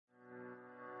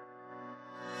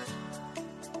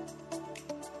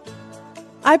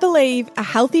I believe a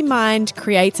healthy mind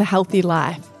creates a healthy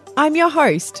life. I'm your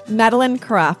host, Madeline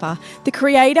Carafa, the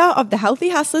creator of the Healthy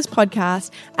Hustlers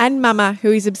podcast and mama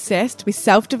who is obsessed with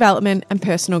self-development and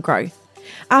personal growth.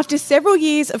 After several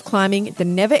years of climbing the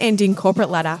never-ending corporate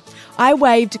ladder, I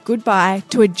waved goodbye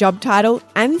to a job title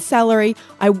and salary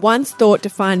I once thought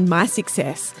defined my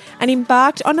success and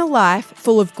embarked on a life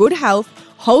full of good health,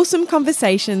 wholesome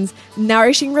conversations,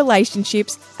 nourishing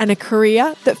relationships, and a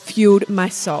career that fueled my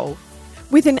soul.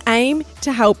 With an aim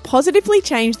to help positively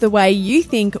change the way you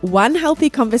think one healthy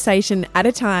conversation at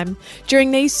a time,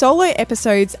 during these solo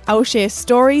episodes, I'll share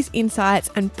stories, insights,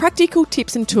 and practical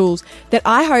tips and tools that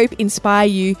I hope inspire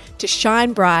you to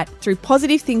shine bright through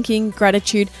positive thinking,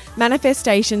 gratitude,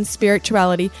 manifestation,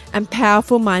 spirituality, and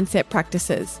powerful mindset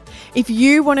practices. If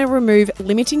you want to remove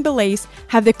limiting beliefs,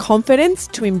 have the confidence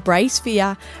to embrace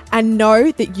fear, and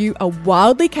know that you are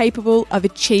wildly capable of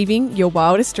achieving your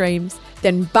wildest dreams,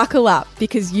 then buckle up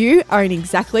because you are in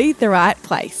exactly the right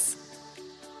place.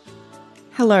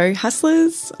 Hello,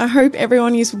 hustlers. I hope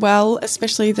everyone is well,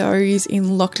 especially those in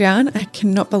lockdown. I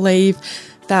cannot believe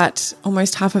that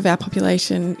almost half of our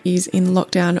population is in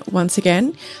lockdown once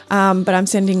again, but I'm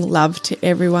sending love to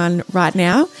everyone right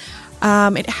now.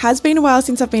 It has been a while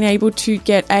since I've been able to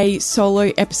get a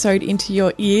solo episode into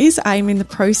your ears. I'm in the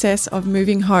process of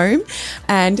moving home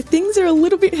and things are a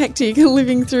little bit hectic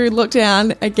living through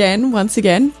lockdown once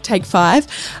again, take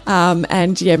 5,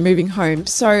 moving home.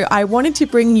 So I wanted to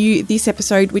bring you this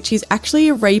episode, which is actually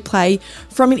a replay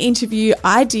from an interview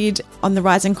I did on the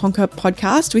Rise and Conquer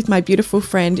podcast with my beautiful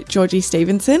friend, Georgie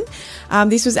Stevenson.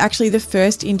 This was actually the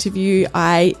first interview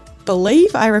I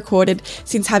believe I recorded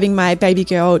since having my baby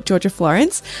girl, Georgia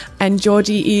Florence. And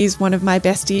Georgie is one of my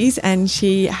besties and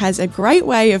she has a great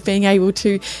way of being able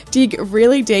to dig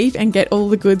really deep and get all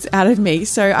the goods out of me.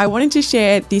 So I wanted to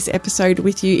share this episode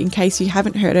with you in case you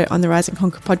haven't heard it on the Rise and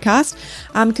Conquer podcast,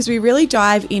 because we really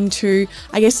dive into,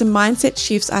 some mindset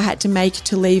shifts I had to make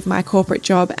to leave my corporate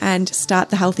job and start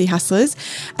the Healthy Hustlers,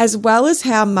 as well as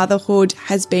how motherhood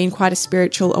has been quite a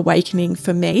spiritual awakening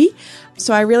for me.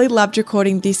 So I really loved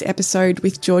recording this episode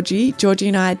with Georgie. Georgie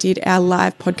and I did our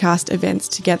live podcast events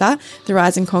together, the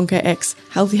Rise and Conquer X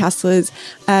Healthy Hustlers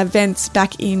events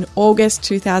back in August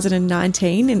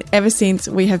 2019. And ever since,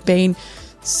 we have been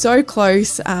so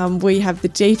close. We have the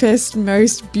deepest,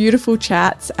 most beautiful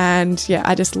chats, and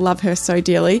I just love her so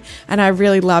dearly. And I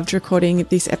really loved recording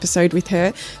this episode with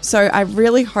her. So I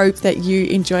really hope that you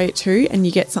enjoy it too and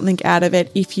you get something out of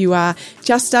it if you are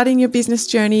just starting your business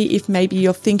journey, if maybe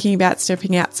you're thinking about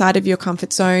stepping outside of your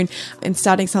comfort zone and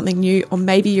starting something new, or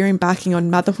maybe you're embarking on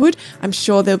motherhood. I'm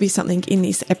sure there'll be something in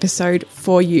this episode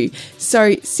for you.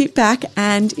 So sit back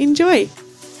and enjoy.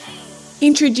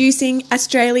 Introducing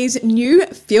Australia's new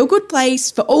feel-good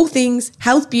place for all things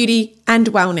health, beauty and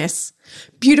wellness.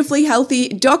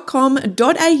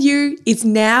 Beautifullyhealthy.com.au is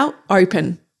now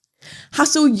open.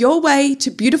 Hustle your way to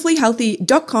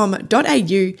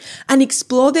beautifullyhealthy.com.au and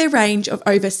explore their range of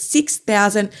over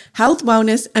 6,000 health,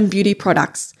 wellness and beauty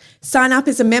products. Sign up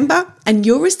as a member and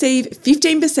you'll receive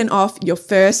 15% off your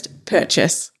first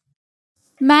purchase.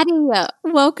 Maddie,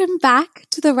 welcome back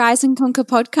to the Rise and Conquer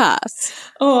podcast.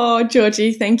 Oh,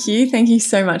 Georgie, thank you. Thank you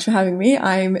so much for having me.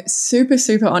 I'm super,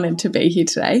 super honoured to be here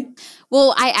today.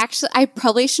 Well, I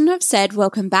probably shouldn't have said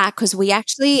welcome back because we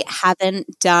actually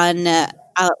haven't done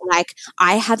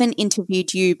I haven't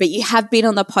interviewed you, but you have been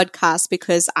on the podcast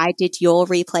because I did your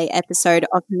replay episode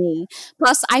of me.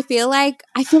 Plus, I feel like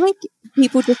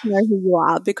people just know who you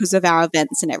are because of our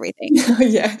events and everything.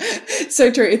 Yeah, so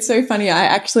true. It's so funny. I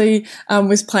actually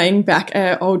was playing back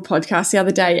an old podcast the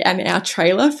other day and our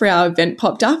trailer for our event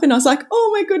popped up and I was like,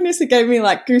 oh my goodness, it gave me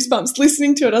like goosebumps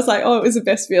listening to it. I was like, oh, it was the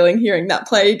best feeling hearing that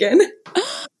play again.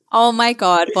 Oh my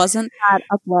God,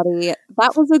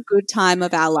 that was a good time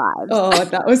of our lives. Oh,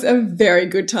 that was a very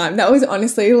good time. That was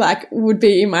honestly would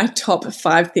be in my top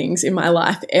 5 things in my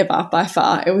life ever by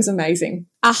far. It was amazing.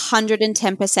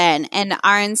 110%. And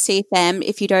RNC fam,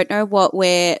 if you don't know what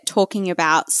we're talking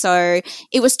about, so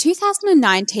it was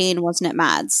 2019, wasn't it,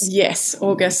 Mads? Yes,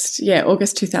 August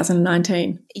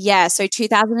 2019. Yeah, so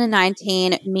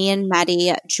 2019, me and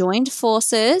Maddie joined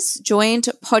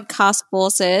podcast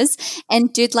forces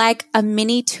and did like a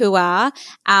mini tour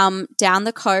down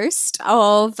the coast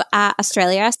of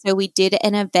Australia. So we did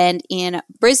an event in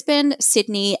Brisbane,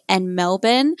 Sydney and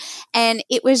Melbourne. And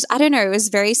it was, it was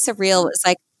very surreal. It was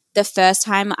like the first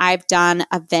time I've done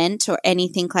an event or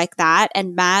anything like that.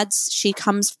 And Mads, she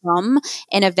comes from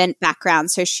an event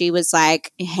background. So she was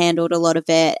like handled a lot of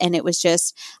it. And it was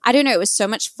just, I don't know, it was so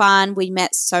much fun. We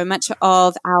met so much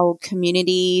of our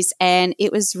communities and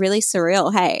it was really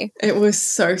surreal. Hey, it was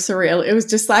so surreal. It was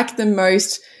just like the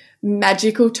most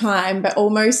magical time, but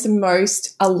almost the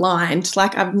most aligned.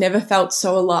 Like I've never felt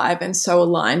so alive and so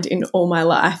aligned in all my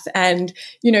life. And,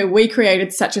 you know, we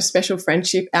created such a special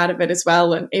friendship out of it as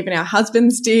well. And even our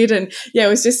husbands did. And yeah, it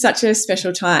was just such a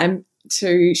special time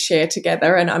to share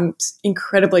together. And I'm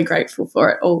incredibly grateful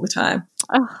for it all the time.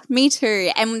 Oh, me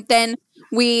too. And then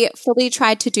we fully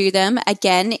tried to do them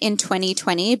again in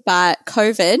 2020, but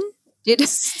COVID did.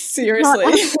 Seriously.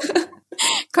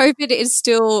 COVID is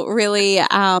still really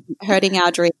hurting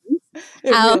our dreams. It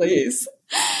really is.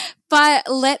 But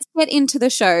let's get into the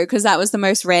show because that was the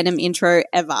most random intro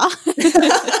ever.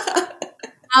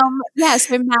 So Mads,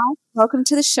 welcome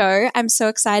to the show. I'm so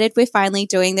excited we're finally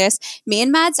doing this. Me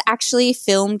and Mads actually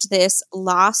filmed this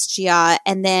last year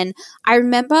and then I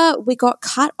remember we got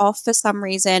cut off for some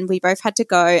reason. We both had to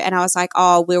go and I was like,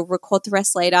 oh, we'll record the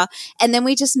rest later. And then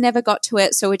we just never got to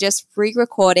it. So we're just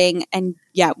re-recording and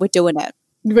yeah, we're doing it.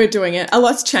 We're doing it. A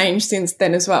lot's changed since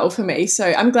then as well for me.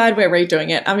 So I'm glad we're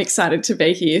redoing it. I'm excited to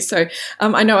be here. So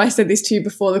I know I said this to you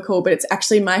before the call, but it's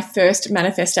actually my first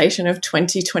manifestation of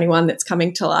 2021 that's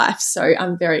coming to life. So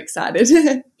I'm very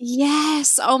excited.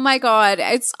 Yes. Oh my God.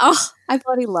 I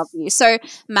bloody love you. So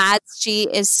Mads, she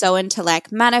is so into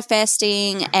like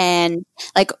manifesting and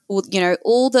like, you know,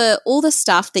 all the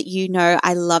stuff that, you know,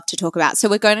 I love to talk about. So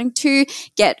we're going to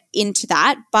get into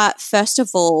that. But first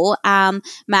of all,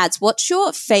 Mads, what's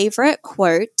your favorite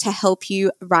quote to help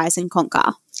you rise and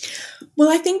conquer? Well,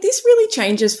 I think this really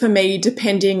changes for me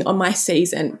depending on my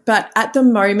season. But at the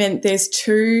moment,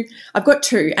 I've got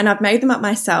two and I've made them up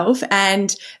myself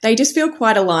and they just feel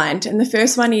quite aligned. And the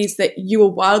first one is that you are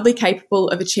wildly capable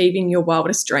of achieving your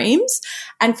wildest dreams.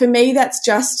 And for me, it's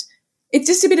just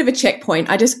a bit of a checkpoint.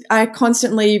 I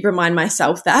constantly remind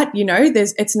myself that, you know,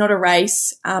 it's not a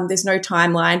race. There's no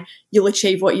timeline. You'll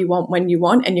achieve what you want when you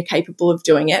want and you're capable of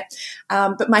doing it.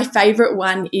 But my favorite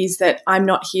one is that I'm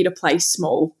not here to play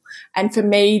small. And for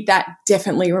me, that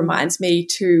definitely reminds me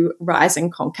to rise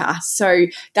and conquer. So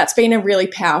that's been a really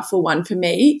powerful one for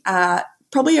me,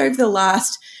 probably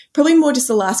more just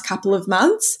the last couple of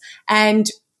months. And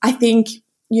I think,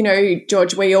 you know,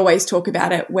 George, we always talk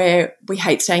about it where we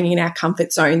hate staying in our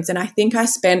comfort zones. And I think I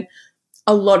spent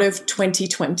a lot of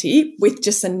 2020 with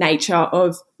just the nature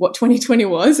of what 2020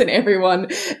 was, and everyone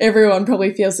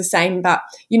probably feels the same. But,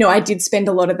 you know, I did spend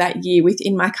a lot of that year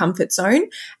within my comfort zone,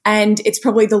 and it's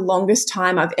probably the longest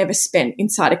time I've ever spent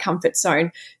inside a comfort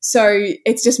zone. So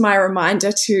it's just my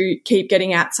reminder to keep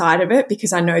getting outside of it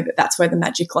because I know that that's where the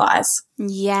magic lies.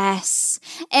 Yes.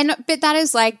 But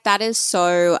that is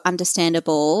so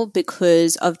understandable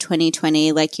because of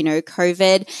 2020, like, you know,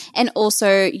 COVID, and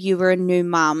also you were a new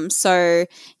mum. So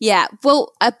yeah,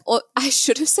 well, I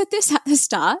should have said this at the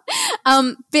start.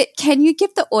 But can you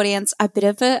give the audience a bit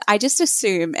of I just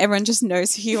assume everyone just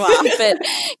knows who you are, but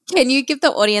can you give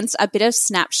the audience a bit of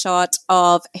snapshot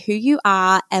of who you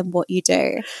are and what you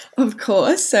do? Of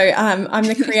course. So I'm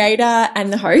the creator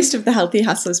and the host of the Healthy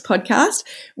Hustlers podcast,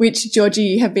 which Georgie,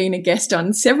 you have been a guest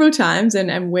on several times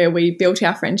and where we built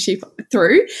our friendship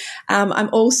through. I'm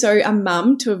also a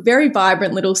mum to a very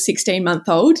vibrant little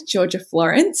 16-month-old, Georgia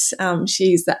Florence.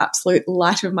 She's the absolute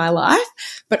light of my life,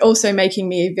 but also making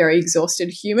me a very exhausted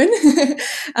human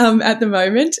at the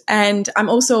moment. And I'm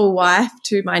also a wife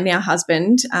to my now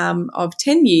husband of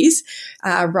 10 years,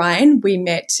 Ryan. We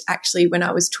met actually when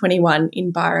I was 21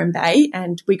 in Byron Bay,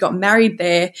 and we got married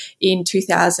there in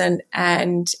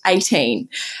 2018.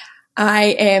 I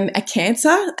am a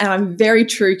Cancer, and I'm very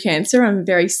true Cancer. I'm a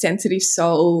very sensitive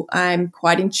soul. I'm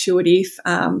quite intuitive,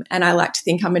 and I like to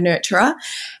think I'm a nurturer.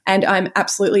 And I'm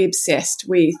absolutely obsessed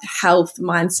with health,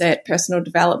 mindset, personal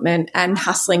development, and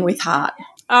hustling with heart.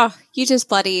 Oh, you just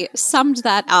bloody summed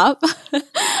that up.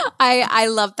 I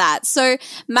love that. So,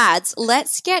 Mads,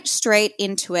 let's get straight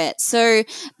into it. So,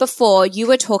 before you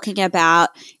were talking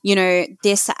about, you know,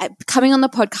 this coming on the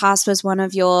podcast was one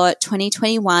of your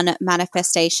 2021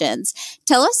 manifestations.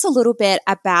 Tell us a little bit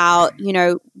about, you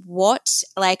know, what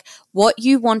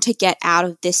you want to get out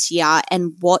of this year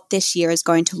and what this year is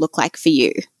going to look like for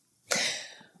you.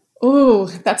 Oh,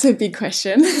 that's a big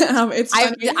question. It's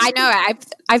I know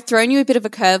I've thrown you a bit of a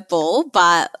curveball,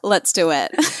 but let's do it.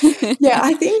 Yeah,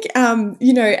 I think,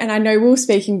 you know, and I know we were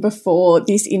speaking before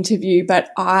this interview,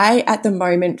 but I at the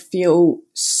moment feel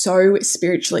so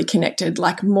spiritually connected,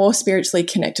 like more spiritually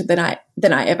connected than I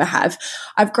than I ever have.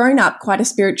 I've grown up quite a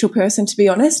spiritual person, to be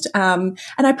honest. And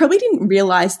I probably didn't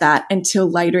realize that until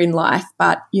later in life.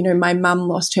 But, you know, my mum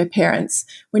lost her parents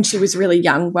when she was really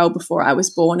young, well before I was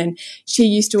born. And she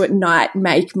used to at night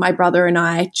make my brother and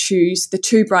I choose the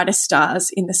two brightest stars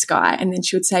in the sky. And then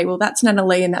she would say, well, that's Nana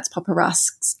Lee and that's Papa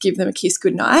Rusk's. Give them a kiss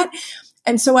goodnight.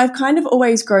 And so I've kind of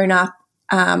always grown up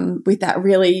with that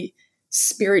really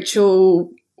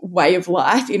spiritual way of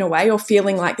life in a way, or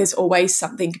feeling like there's always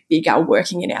something bigger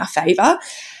working in our favor.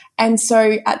 And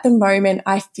so at the moment,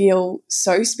 I feel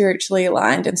so spiritually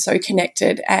aligned and so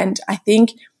connected. And I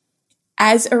think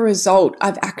as a result,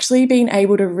 I've actually been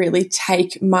able to really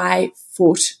take my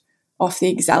foot off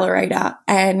the accelerator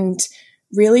and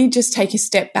really just take a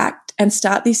step back and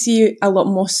start this year a lot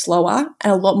more slower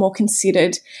and a lot more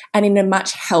considered and in a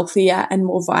much healthier and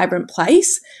more vibrant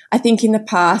place. I think in the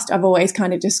past, I've always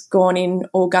kind of just gone in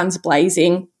all guns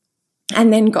blazing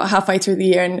and then got halfway through the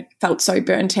year and felt so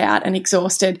burnt out and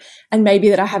exhausted, and maybe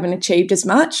that I haven't achieved as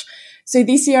much. So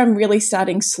this year I'm really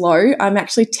starting slow. I'm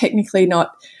actually technically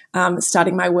not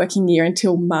starting my working year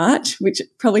until March, which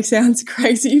probably sounds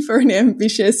crazy for an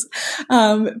ambitious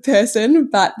person,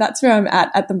 but that's where I'm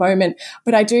at the moment.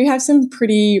 But I do have some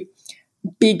pretty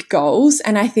big goals.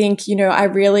 And I think, you know, I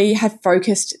really have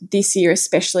focused this year,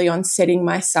 especially on setting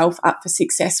myself up for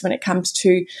success when it comes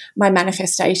to my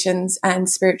manifestations and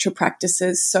spiritual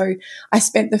practices. So I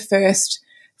spent the first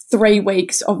 3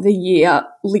 weeks of the year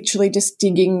literally just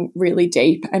digging really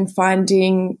deep and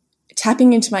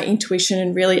tapping into my intuition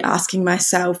and really asking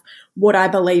myself what I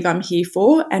believe I'm here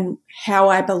for and how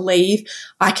I believe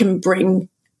I can bring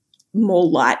more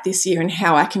light this year and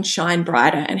how I can shine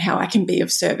brighter and how I can be of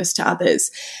service to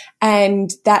others.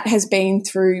 And that has been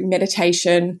through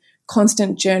meditation,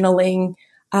 constant journaling,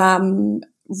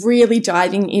 really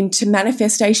diving into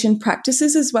manifestation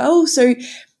practices as well. So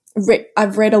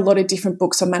I've read a lot of different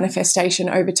books on manifestation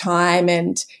over time,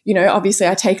 and, you know, obviously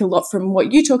I take a lot from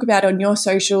what you talk about on your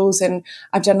socials, and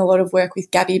I've done a lot of work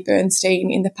with Gabby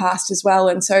Bernstein in the past as well.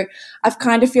 And so I've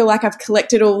kind of feel like I've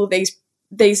collected all of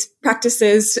these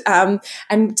practices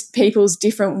and people's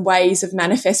different ways of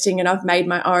manifesting, and I've made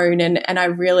my own, and I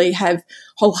really have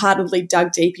wholeheartedly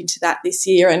dug deep into that this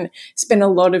year and spent a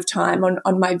lot of time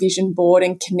on my vision board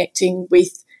and connecting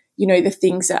with, you know, the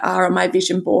things that are on my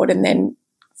vision board, and then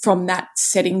from that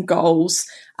setting goals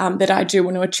that I do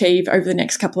want to achieve over the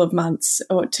next couple of months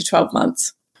or to 12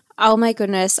 months. Oh my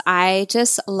goodness, I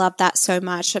just love that so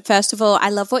much. First of all, I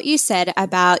love what you said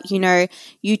about, you know,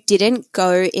 you didn't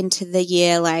go into the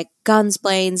year like guns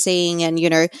blazing and, you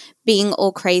know, being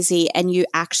all crazy, and you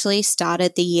actually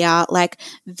started the year like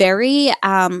very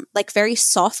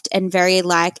soft and very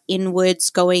like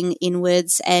going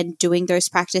inwards and doing those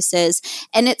practices.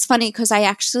 And it's funny because I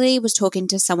actually was talking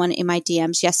to someone in my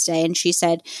DMs yesterday, and she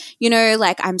said, you know,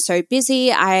 like, I'm so busy.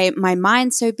 My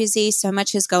mind's so busy. So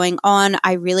much is going on.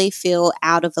 I really feel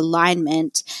out of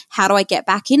alignment. How do I get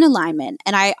back in alignment?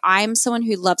 And I'm someone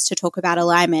who loves to talk about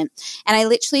alignment. And I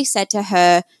literally said to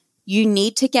her, you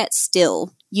need to get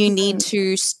still. You need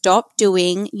to stop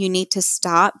doing. You need to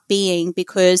start being,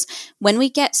 because when we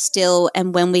get still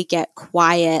and when we get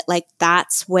quiet, like,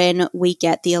 that's when we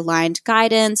get the aligned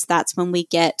guidance. That's when we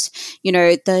get, you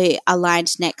know, the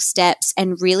aligned next steps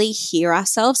and really hear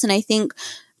ourselves. And I think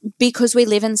because we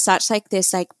live in such like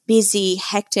this like busy,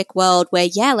 hectic world where,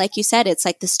 yeah, like you said, it's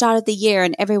like the start of the year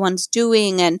and everyone's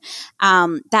doing and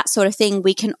that sort of thing,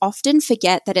 we can often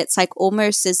forget that it's like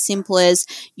almost as simple as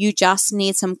you just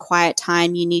need some quiet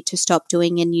time, you need to stop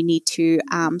doing, and you need to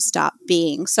start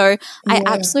being. So I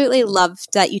absolutely love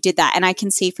that you did that. And I can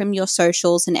see from your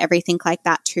socials and everything like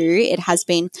that too, it has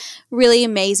been really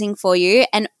amazing for you.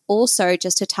 And also,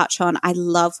 just to touch on, I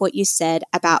love what you said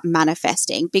about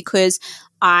manifesting, because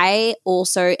I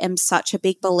also am such a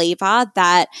big believer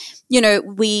that, you know,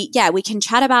 we can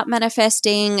chat about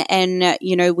manifesting and,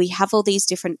 you know, we have all these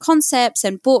different concepts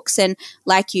and books, and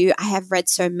like you, I have read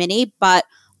so many, but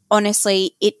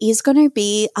honestly, it is going to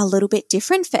be a little bit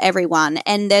different for everyone.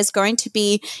 And there's going to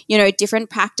be, you know, different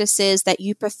practices that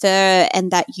you prefer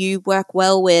and that you work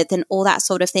well with and all that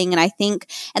sort of thing. And I think,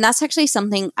 and that's actually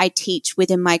something I teach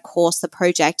within my course, The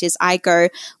Project, is I go,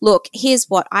 look, here's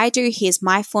what I do. Here's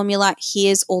my formula.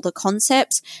 Here's all the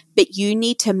concepts, but you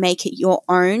need to make it your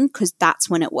own, because that's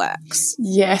when it works.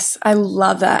 Yes, I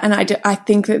love that. And I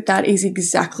think that is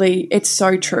exactly, it's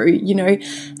so true, you know.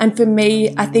 And for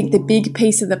me, I think the big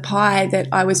piece of the pie that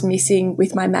I was missing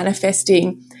with my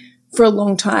manifesting for a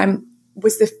long time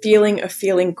was the feeling of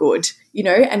feeling good, you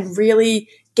know, and really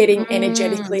getting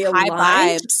energetically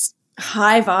aligned.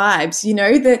 High vibes, you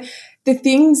know, the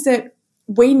things that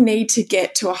we need to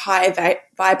get to a higher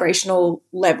vibrational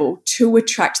level to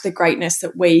attract the greatness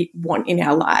that we want in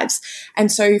our lives.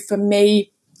 And so for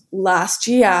me, last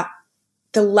year,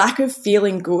 the lack of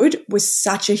feeling good was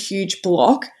such a huge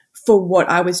block for what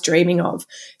I was dreaming of.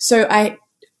 So I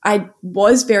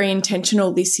was very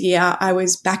intentional this year. I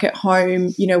was back at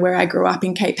home, where I grew up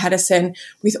in Cape Patterson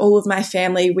with all of my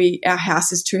family. Our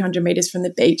house is 200 meters from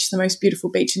the beach, the most beautiful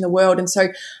beach in the world. And so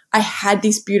I had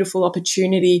this beautiful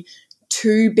opportunity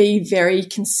to be very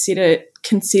considered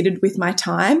with my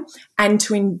time and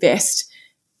to invest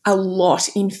a lot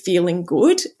in feeling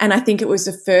good. And I think it was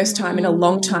the first time in a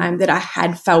long time that I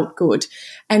had felt good.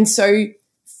 And so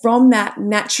from that,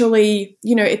 naturally,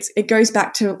 it goes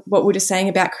back to what we were just saying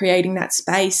about creating that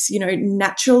space.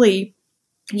 Naturally,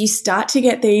 you start to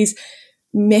get these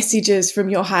messages from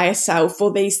your higher self,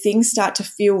 or these things start to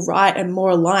feel right and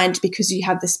more aligned because you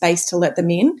have the space to let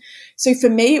them in. So for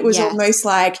me, it was almost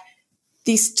like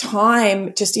this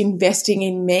time just investing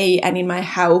in me and in my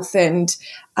health and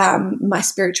my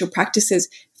spiritual practices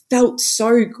felt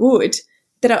so good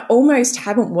that I almost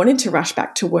haven't wanted to rush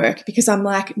back to work, because I'm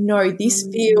like, no, this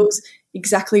feels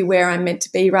exactly where I'm meant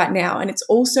to be right now. And it's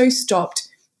also stopped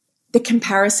the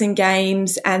comparison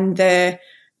games and the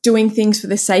doing things for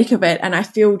the sake of it. And I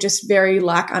feel just very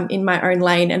like I'm in my own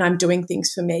lane and I'm doing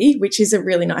things for me, which is a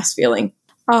really nice feeling.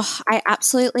 Oh, I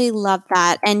absolutely love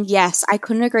that. And yes, I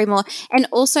couldn't agree more. And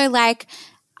also,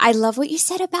 I love what you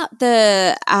said about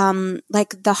the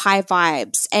the high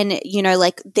vibes and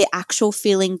the actual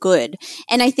feeling good.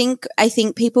 And I think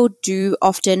people do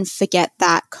often forget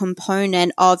that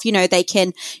component of, they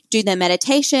can do their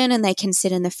meditation and they can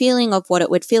sit in the feeling of what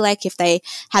it would feel like if they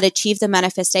had achieved the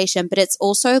manifestation, but it's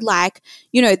also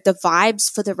the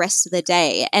vibes for the rest of the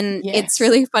day. And It's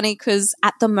really funny because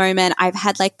at the moment I've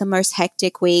had the most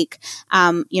hectic week.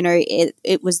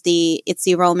 It's the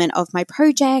enrollment of my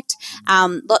project.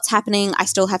 Lots happening. I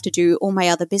still have to do all my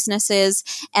other businesses,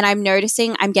 and I'm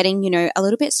noticing I'm getting, a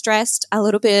little bit stressed, a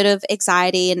little bit of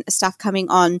anxiety and stuff coming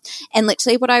on. And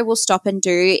literally what I will stop and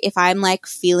do if I'm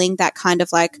feeling that kind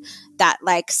of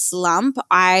slump,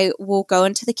 I will go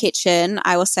into the kitchen.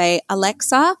 I will say,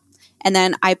 Alexa, and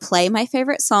then I play my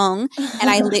favorite song and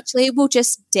I literally will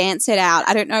just dance it out.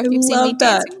 I don't know if you've seen me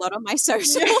dancing a lot on my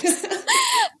socials,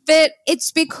 but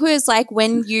it's because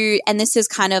when you, and this is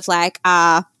kind of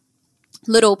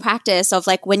little practice of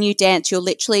when you dance, you're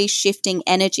literally shifting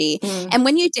energy. And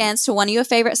when you dance to one of your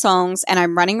favorite songs, and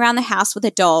I'm running around the house with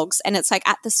the dogs, and it's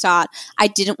at the start, I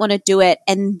didn't want to do it.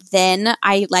 And then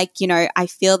I I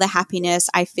feel the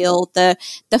happiness. I feel the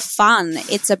fun.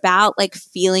 It's about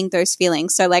feeling those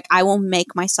feelings. So I will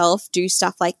make myself do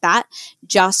stuff like that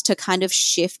just to kind of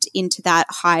shift into that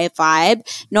higher vibe,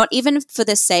 not even for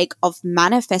the sake of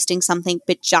manifesting something,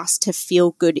 but just to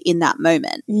feel good in that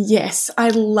moment. Yes, I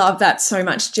love that so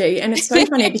much, G. And it's so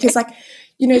funny because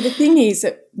the thing is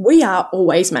that we are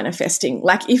always manifesting.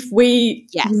 If we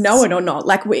know it or not,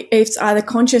 it's either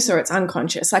conscious or it's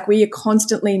unconscious. We are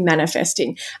constantly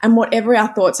manifesting, and whatever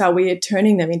our thoughts are, we are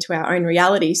turning them into our own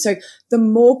reality. So the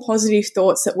more positive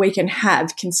thoughts that we can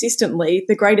have consistently,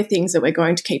 the greater things that we're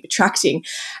going to keep attracting.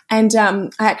 And I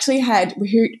actually had,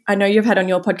 who I know you've had on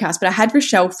your podcast, but I had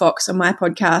Rochelle Fox on my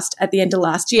podcast at the end of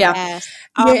last year. Yes.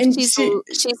 Oh, yeah, she's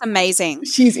amazing.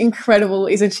 She's incredible,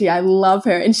 isn't she? I love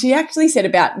her. And she actually said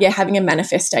about having a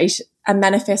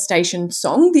manifestation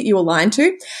song that you align to.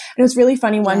 And it was really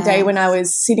funny one day when I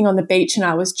was sitting on the beach and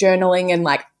I was journaling, and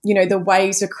the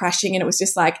waves were crashing, and it was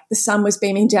just the sun was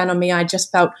beaming down on me. I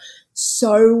just felt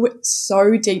so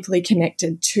deeply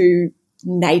connected to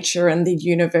nature and the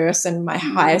universe and my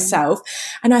higher self.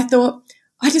 And I thought,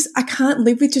 I can't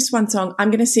live with just one song. I'm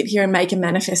going to sit here and make a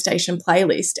manifestation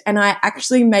playlist. And I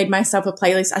actually made myself a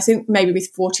playlist, I think maybe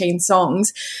with 14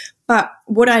 songs. But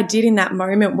what I did in that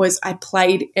moment was I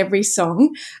played every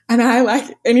song, and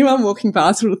anyone walking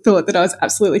past would have thought that I was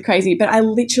absolutely crazy. But I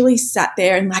literally sat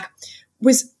there and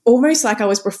was almost like I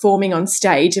was performing on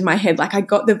stage in my head. I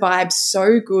got the vibe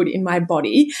so good in my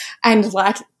body, and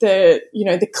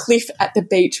the cliff at the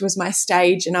beach was my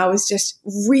stage, and I was just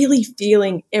really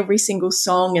feeling every single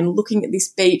song and looking at this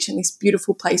beach and this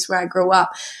beautiful place where I grew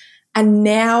up. And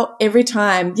now every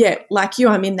time, like you,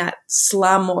 I'm in that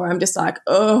slum, or I'm just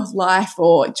life,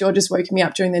 or George has woken me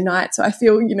up during the night, so I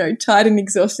feel, tired and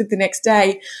exhausted the next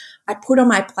day. I put on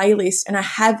my playlist and I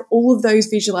have all of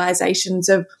those visualizations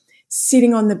of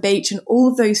sitting on the beach, and all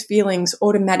of those feelings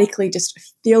automatically just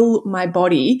fill my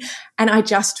body, and I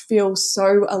just feel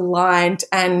so aligned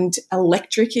and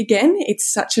electric again. It's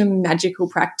such a magical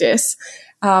practice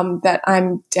that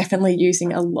I'm definitely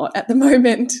using a lot at the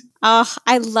moment. Oh,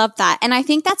 I love that. And I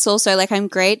think that's also I'm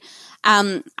great.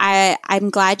 I'm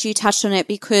glad you touched on it,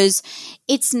 because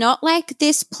it's not like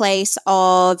this place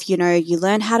of, you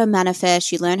learn how to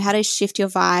manifest, you learn how to shift your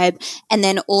vibe, and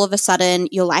then all of a sudden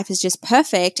your life is just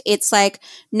perfect. It's like,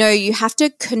 no, you have to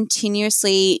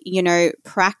continuously,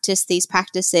 practice these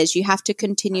practices. You have to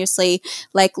continuously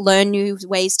learn new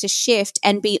ways to shift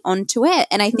and be onto it.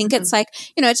 And I think it's like,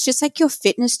 it's just like your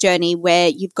fitness journey where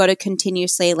you've got to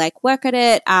continuously work at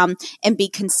it and be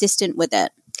consistent with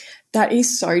it. That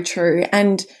is so true.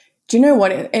 And do you know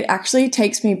what? It actually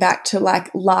takes me back to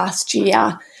last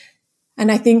year.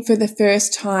 And I think for the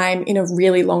first time in a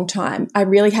really long time, I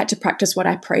really had to practice what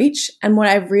I preach. And what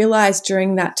I realized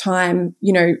during that time,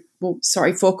 for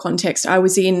context, I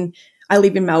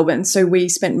live in Melbourne. So we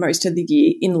spent most of the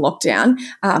year in lockdown.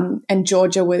 And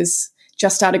Georgia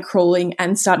just started crawling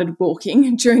and started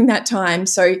walking during that time.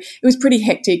 So it was pretty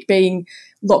hectic being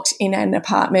locked in an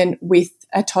apartment with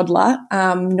a toddler,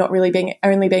 only being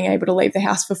able to leave the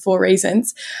house for 4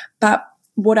 reasons. But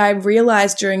what I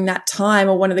realized during that time,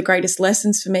 or one of the greatest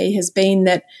lessons for me, has been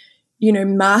that,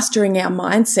 mastering our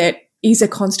mindset is a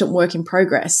constant work in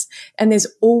progress. And there's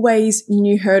always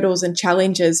new hurdles and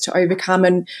challenges to overcome.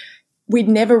 And we'd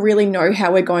never really know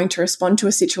how we're going to respond to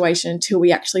a situation until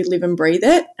we actually live and breathe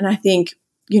it. And I think,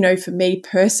 for me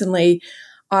personally,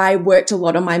 I worked a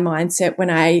lot on my mindset when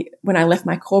I left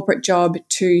my corporate job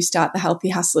to start the Healthy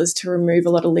Hustlers, to remove a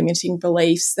lot of limiting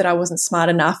beliefs that I wasn't smart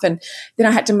enough. And then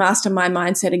I had to master my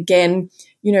mindset again,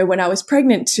 when I was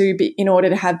pregnant, in order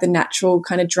to have the natural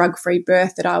kind of drug-free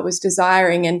birth that I was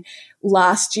desiring. And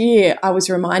last year I was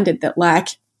reminded that I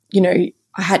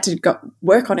had to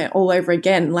work on it all over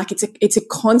again. It's a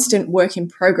constant work in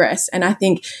progress. And I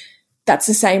think that's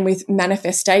the same with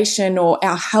manifestation or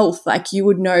our health. You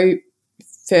would know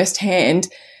firsthand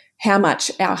how much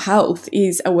our health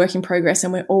is a work in progress,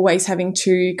 and we're always having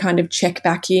to kind of check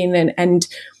back in and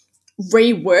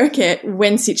rework it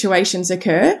when situations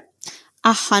occur.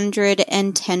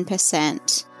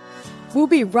 110%. We'll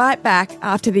be right back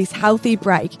after this healthy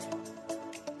break.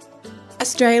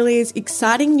 Australia's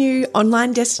exciting new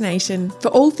online destination for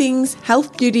all things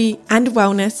health, beauty and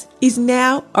wellness is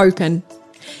now open.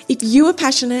 If you are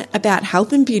passionate about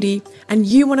health and beauty and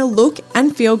you want to look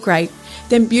and feel great,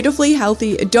 then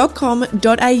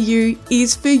beautifullyhealthy.com.au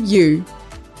is for you.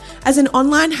 As an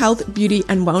online health, beauty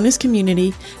and wellness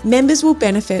community, members will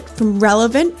benefit from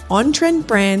relevant, on-trend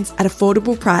brands at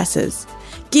affordable prices,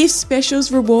 gift specials,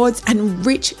 rewards and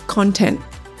rich content.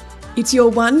 It's your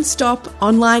one-stop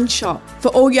online shop for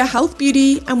all your health,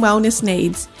 beauty and wellness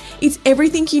needs. It's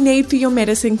everything you need for your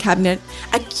medicine cabinet,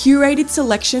 a curated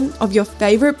selection of your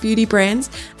favourite beauty brands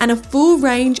and a full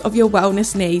range of your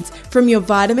wellness needs, from your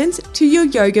vitamins to your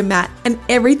yoga mat and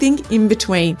everything in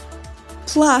between.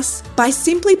 Plus, by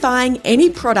simply buying any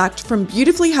product from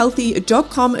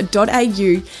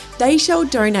beautifullyhealthy.com.au, they shall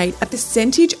donate a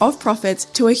percentage of profits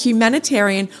to a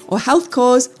humanitarian or health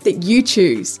cause that you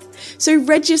choose. So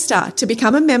register to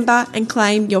become a member and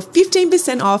claim your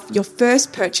 15% off your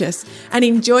first purchase and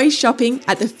enjoy shopping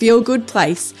at the Feel Good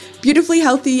Place,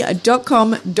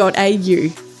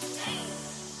 beautifullyhealthy.com.au.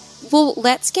 Well,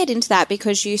 let's get into that,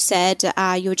 because you said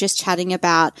you were just chatting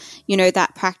about,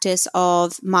 that practice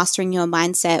of mastering your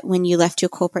mindset when you left your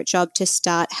corporate job to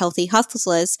start Healthy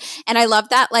Hustlers. And I love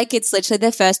that. It's literally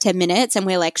the first 10 minutes and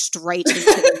we're straight into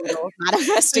the middle of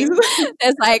manifesting.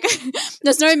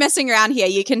 There's no messing around here.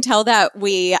 You can tell that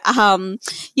we're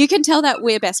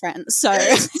best friends. So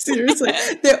seriously,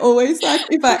 they're always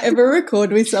if I ever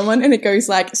record with someone and it goes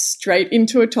straight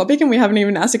into a topic and we haven't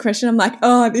even asked a question, I'm like,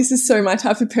 oh, this is so my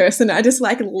type of person. I just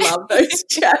love those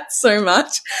chats so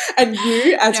much. And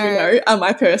you, as we know, are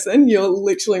my person. You're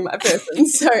literally my person.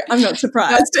 So I'm not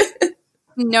surprised.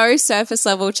 No surface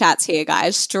level chats here,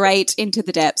 guys. Straight into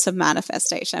the depths of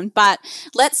manifestation. But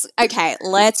let's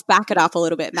back it up a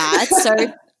little bit, Matt.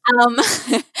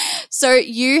 So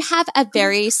you have a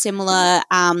very similar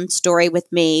story with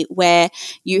me, where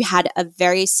you had a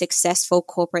very successful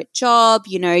corporate job,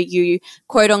 you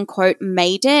quote unquote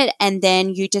made it, and then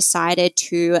you decided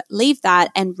to leave that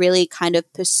and really kind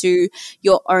of pursue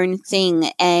your own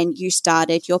thing, and you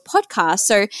started your podcast.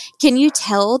 So can you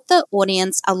tell the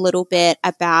audience a little bit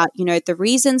about, the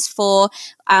reasons for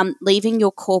leaving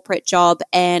your corporate job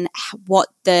and what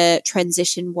the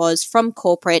transition was from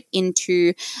corporate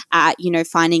into,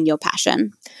 finding your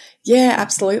passion? Yeah,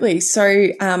 absolutely. So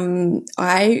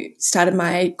I started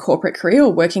my corporate career,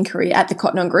 or working career, at the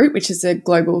Cotton On Group, which is a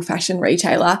global fashion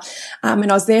retailer.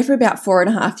 And I was there for about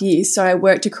 4.5 years. So I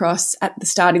worked across at the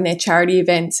start in their charity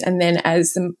events and then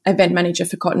as the event manager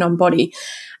for Cotton On Body.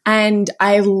 And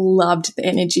I loved the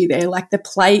energy there,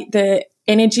 the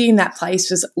energy in that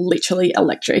place was literally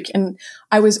electric. And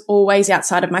I was always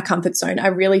outside of my comfort zone. I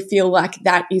really feel like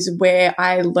that is where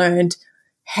I learned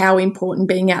how important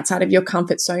being outside of your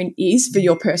comfort zone is for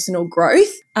your personal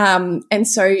growth. And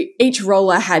so each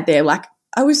role I had there, like,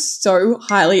 I was so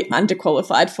highly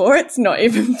underqualified for it. It's not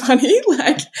even funny.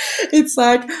 Like, it's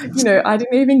like, you know, I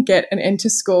didn't even get an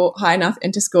high enough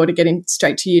enter score to get in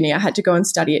straight to uni. I had to go and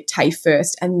study at TAFE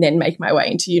first and then make my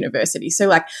way into university. So,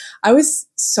 like, I was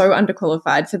so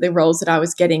underqualified for the roles that I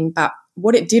was getting, but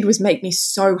what it did was make me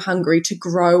so hungry to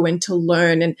grow and to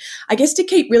learn, and I guess to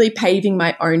keep really paving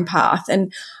my own path.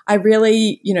 And I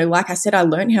really, you know, like I said, I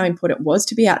learned how important it was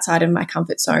to be outside of my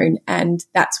comfort zone. And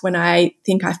that's when I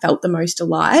think I felt the most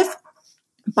alive.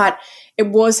 But it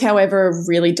was, however, a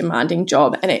really demanding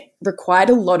job, and it required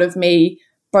a lot of me,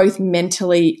 both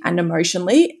mentally and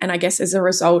emotionally. And I guess as a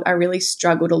result, I really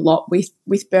struggled a lot with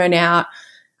burnout.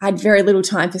 I had very little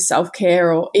time for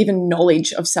self-care or even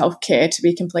knowledge of self-care, to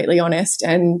be completely honest.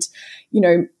 And, you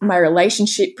know, my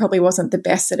relationship probably wasn't the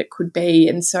best that it could be.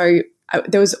 And so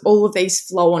there was all of these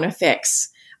flow-on effects.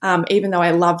 Even though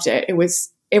I loved it, it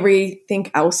was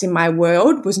everything else in my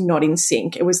world was not in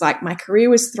sync. It was like my career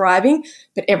was thriving,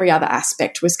 but every other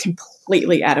aspect was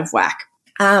completely out of whack.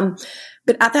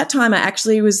 But at that time, I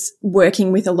actually was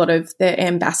working with a lot of the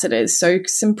ambassadors, so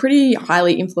some pretty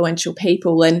highly influential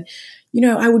people. And you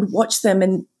know, I would watch them,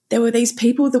 and there were these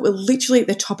people that were literally at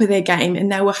the top of their game, and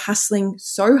they were hustling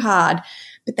so hard,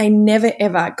 but they never,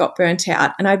 ever got burnt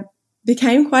out. And I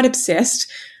became quite obsessed,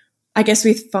 I guess,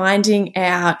 with finding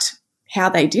out how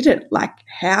they did it, like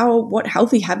what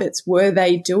healthy habits were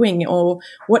they doing, or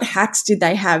what hacks did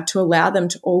they have to allow them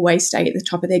to always stay at the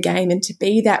top of their game and to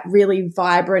be that really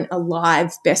vibrant,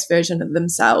 alive, best version of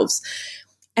themselves.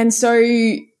 And so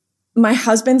my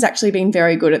husband's actually been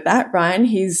very good at that, Ryan.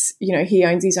 He's, you know, he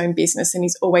owns his own business, and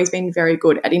he's always been very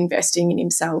good at investing in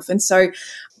himself. And so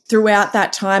throughout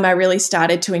that time, I really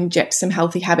started to inject some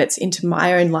healthy habits into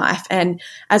my own life. And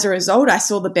as a result, I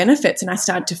saw the benefits and I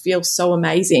started to feel so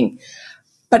amazing.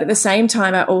 But at the same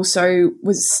time, I also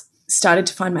started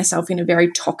to find myself in a very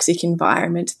toxic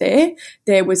environment there.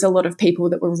 There was a lot of people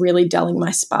that were really dulling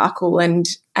my sparkle, and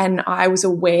I was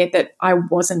aware that I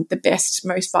wasn't the best,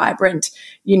 most vibrant,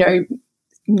 you know,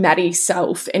 Maddie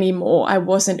self anymore. I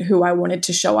wasn't who I wanted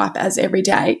to show up as every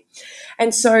day.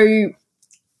 And so,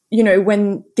 you know,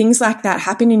 when things like that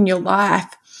happen in your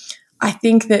life, I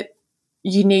think that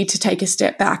you need to take a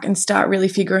step back and start really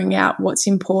figuring out what's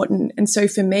important. And so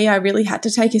for me, I really had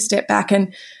to take a step back,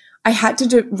 and I had to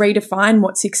redefine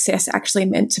what success actually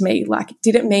meant to me. Like,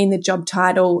 did it mean the job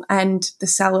title and the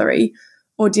salary,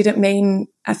 or did it mean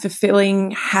a fulfilling,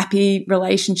 happy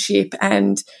relationship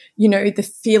and, you know, the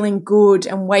feeling good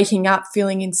and waking up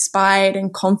feeling inspired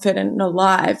and confident and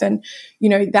alive? And, you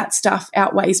know, that stuff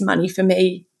outweighs money for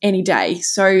me any day.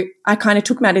 So I kind of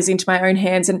took matters into my own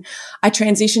hands, and I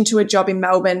transitioned to a job in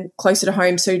Melbourne closer to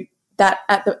home. So that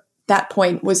at that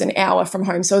point was an hour from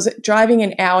home. So I was driving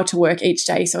an hour to work each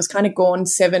day. So I was kind of gone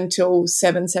 7 till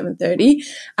 7:30,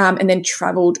 and then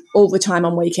traveled all the time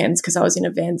on weekends because I was in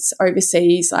events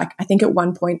overseas. Like, I think at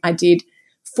one point I did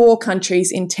 4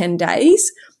 countries in 10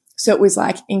 days. So it was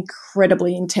like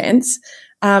incredibly intense.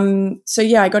 So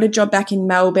yeah, I got a job back in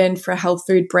Melbourne for a health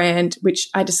food brand, which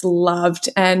I just loved.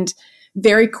 And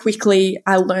very quickly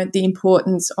I learned the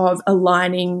importance of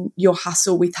aligning your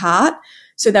hustle with heart.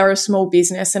 So they were a small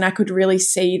business, and I could really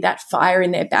see that fire in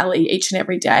their belly each and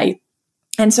every day.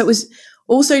 And so it was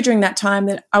also during that time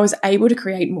that I was able to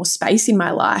create more space in my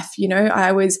life. You know,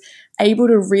 I was able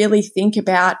to really think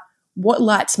about what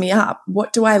lights me up.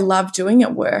 What do I love doing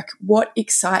at work? What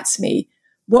excites me?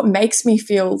 What makes me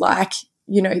feel like,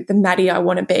 you know, the Maddie I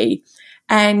want to be?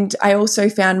 And I also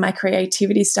found my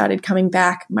creativity started coming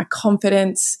back, my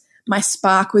confidence, my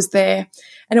spark was there.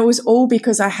 And it was all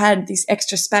because I had this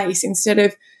extra space. Instead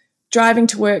of driving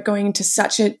to work, going into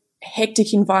such a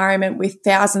hectic environment with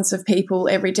thousands of people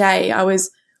every day, I was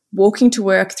walking to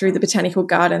work through the botanical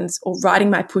gardens or riding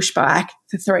my push bike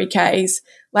for 3Ks,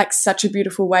 like such a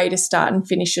beautiful way to start and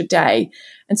finish your day.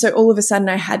 And so all of a sudden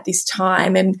I had this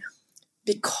time, and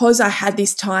because I had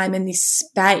this time and this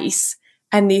space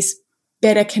and this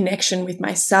better connection with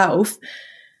myself,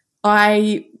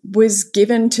 I was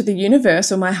given to the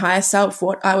universe or my higher self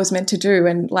what I was meant to do.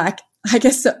 And like, I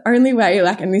guess the only way,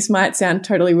 like, and this might sound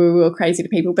totally woo-woo or crazy to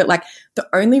people, but like the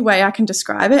only way I can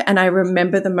describe it, and I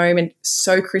remember the moment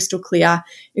so crystal clear,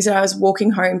 is that I was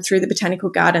walking home through the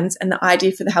botanical gardens, and the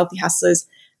idea for the Healthy Hustlers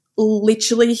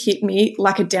literally hit me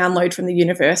like a download from the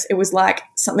universe. It was like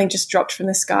something just dropped from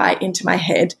the sky into my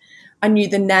head. I knew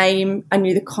the name, I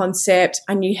knew the concept,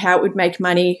 I knew how it would make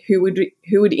money, who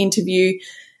would interview,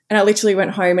 And I literally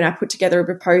went home and I put together a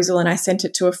proposal and I sent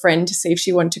it to a friend to see if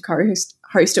she wanted to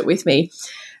co-host it with me.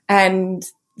 And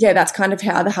yeah, that's kind of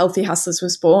how the Healthy Hustlers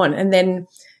was born. And then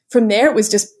from there, it was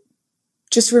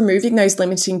just removing those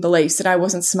limiting beliefs that I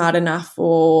wasn't smart enough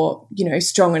or, you know,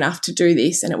 strong enough to do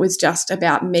this. And it was just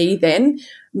about me then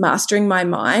mastering my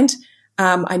mind.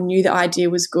 I knew the idea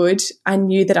was good. I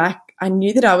knew that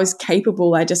I was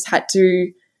capable. I just had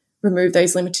to remove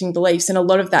those limiting beliefs. And a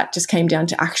lot of that just came down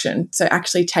to action. So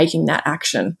actually taking that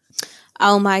action.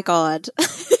 Oh my God.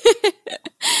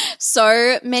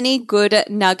 So many good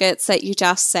nuggets that you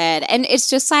just said. And it's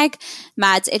just like,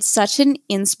 Mads, it's such an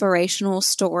inspirational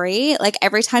story. Like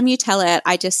every time you tell it,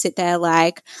 I just sit there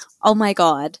like, oh my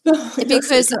God.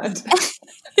 Because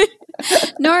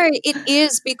no, it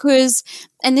is because,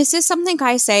 and this is something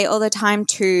I say all the time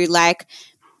too, like,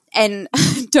 and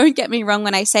don't get me wrong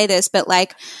when I say this, but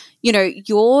like, you know,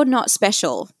 you're not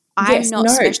special. I'm not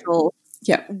special.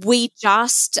 Yeah. We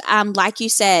just, like you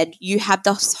said, you have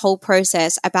this whole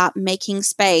process about making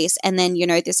space and then, you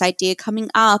know, this idea coming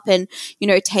up and, you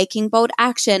know, taking bold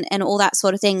action and all that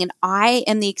sort of thing. And I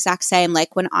am the exact same.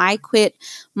 Like when I quit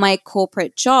my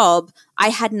corporate job, I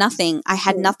had nothing. I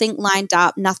had nothing lined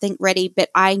up, nothing ready, but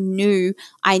I knew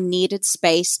I needed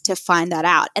space to find that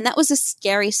out. And that was a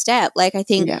scary step. Like I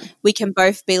think we can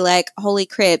both be like, holy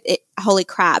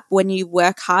crap, when you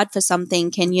work hard for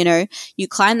something and, you know, you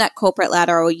climb that corporate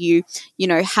ladder or you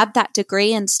know, have that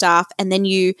degree and stuff, and then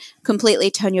you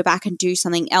completely turn your back and do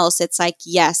something else. It's like,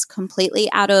 yes,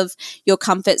 completely out of your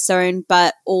comfort zone,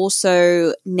 but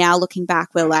also now looking back,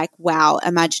 we're like, wow,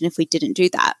 imagine if we didn't do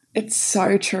that. It's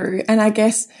so true. And I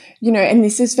guess, you know, and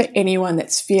this is for anyone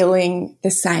that's feeling the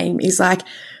same, is like,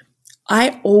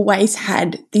 I always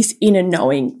had this inner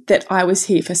knowing that I was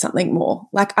here for something more.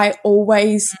 Like I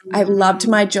loved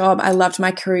my job. I loved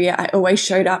my career. I always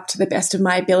showed up to the best of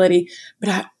my ability, but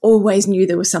I always knew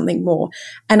there was something more.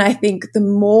 And I think the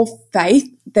more faith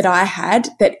that I had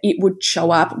that it would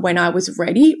show up when I was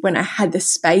ready, when I had the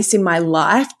space in my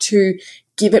life to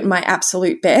give it my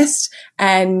absolute best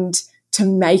and to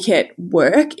make it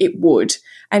work, it would.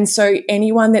 And so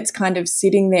anyone that's kind of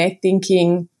sitting there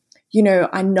thinking, you know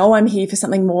I'm here for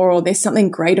something more or there's something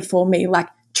greater for me, like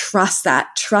trust that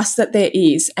there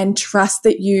is, and trust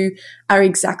that you are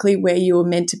exactly where you are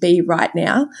meant to be right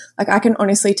now. Like I can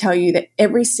honestly tell you that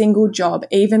every single job,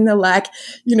 even the like,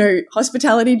 you know,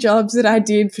 hospitality jobs that I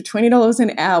did for $20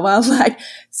 an hour, like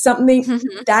something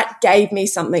that gave me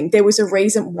something. There was a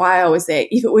reason why I was there.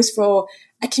 If it was for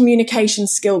a communication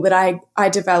skill that I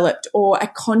developed or a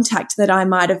contact that I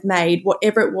might have made,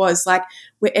 whatever it was, like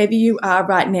wherever you are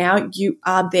right now, you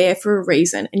are there for a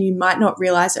reason and you might not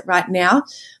realize it right now.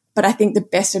 But I think the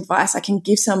best advice I can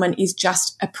give someone is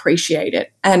just appreciate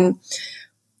it. And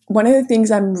one of the things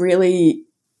I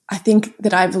think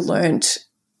that I've learned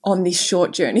on this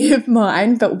short journey of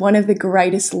mine, but one of the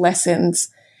greatest lessons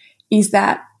is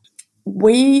that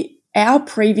our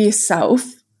previous self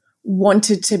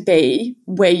wanted to be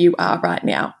where you are right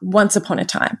now, once upon a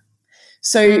time.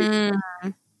 So,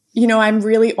 you know, I'm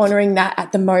really honoring that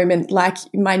at the moment, like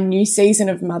my new season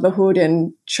of motherhood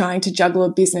and trying to juggle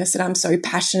a business that I'm so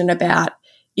passionate about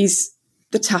is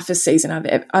the toughest season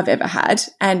I've ever had.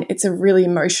 And it's a really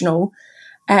emotional,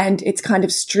 and it's kind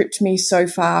of stripped me so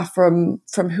far from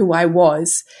who I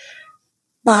was.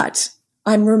 But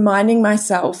I'm reminding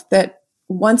myself that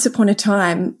once upon a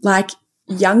time, like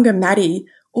younger Maddie,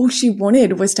 all she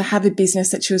wanted was to have a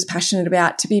business that she was passionate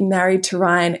about, to be married to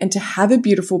Ryan and to have a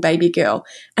beautiful baby girl.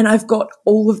 And I've got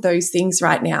all of those things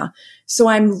right now. So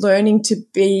I'm learning to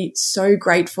be so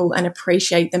grateful and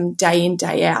appreciate them day in,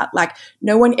 day out. Like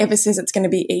no one ever says it's going to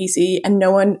be easy and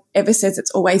no one ever says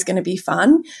it's always going to be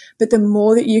fun. But the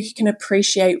more that you can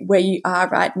appreciate where you are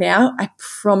right now, I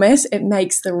promise it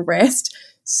makes the rest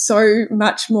so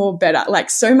much more better, like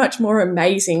so much more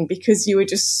amazing, because you were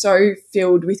just so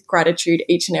filled with gratitude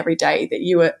each and every day that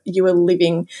you were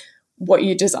living what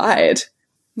you desired.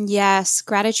 Yes,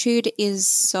 gratitude is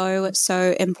so,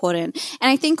 so important. And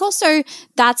I think also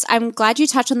I'm glad you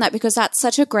touched on that, because that's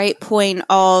such a great point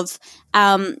of,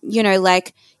 you know,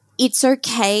 like, it's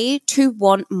okay to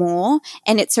want more,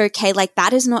 and it's okay. Like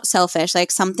that is not selfish. Like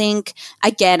something,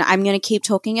 again, I'm going to keep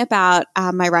talking about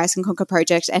my Rise and Conquer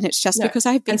project, and it's just because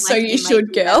I've been, and so you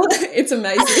should, girl. It's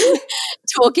amazing.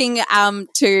 Talking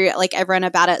to like everyone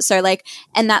about it. So like,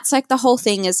 and that's like the whole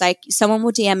thing is like someone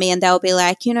will DM me and they'll be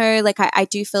like, you know, like I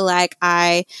do feel like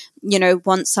I, you know,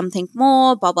 want something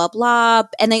more, blah, blah, blah.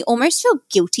 And they almost feel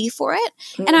guilty for it.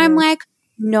 And I'm like,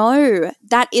 No,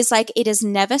 that is like, it is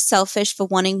never selfish for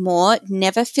wanting more,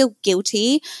 never feel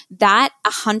guilty. That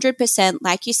 100%,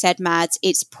 like you said, Mads,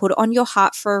 it's put on your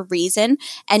heart for a reason,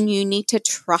 and you need to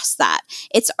trust that.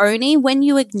 It's only when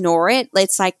you ignore it,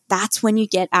 it's like, that's when you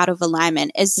get out of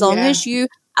alignment. As long as you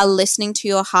are listening to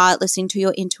your heart, listening to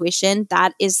your intuition,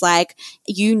 that is like,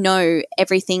 you know,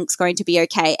 everything's going to be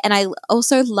okay. And I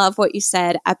also love what you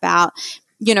said about,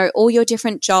 you know, all your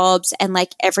different jobs and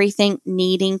like everything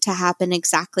needing to happen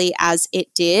exactly as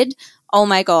it did. Oh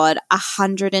my God,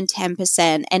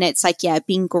 110%. And it's like, yeah,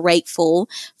 being grateful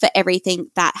for everything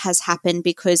that has happened,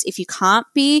 because if you can't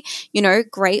be, you know,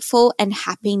 grateful and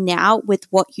happy now with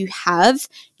what you have,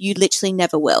 you literally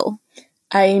never will.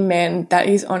 Amen. That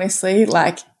is honestly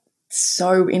like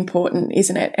so important,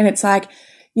 isn't it? And it's like,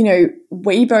 you know,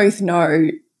 we both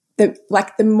know that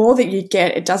like the more that you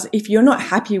get, it does, if you're not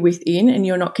happy within and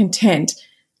you're not content,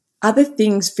 other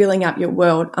things filling up your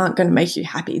world aren't going to make you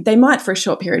happy. They might for a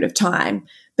short period of time,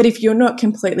 but if you're not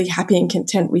completely happy and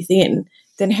content within,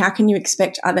 then how can you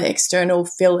expect other external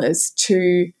fillers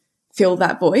to fill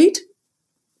that void?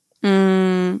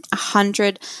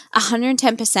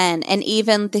 110%. And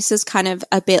even this is kind of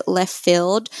a bit left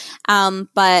field,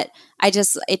 but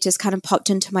it just kind of popped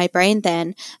into my brain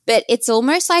then. But it's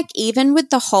almost like, even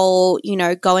with the whole, you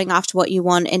know, going after what you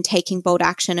want and taking bold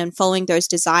action and following those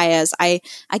desires, I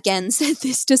again said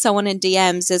this to someone in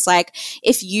DMs, is like,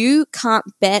 if you can't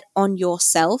bet on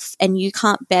yourself and you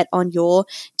can't bet on your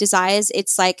desires,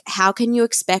 it's like, how can you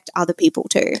expect other people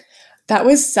to? That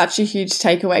was such a huge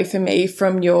takeaway for me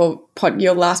from your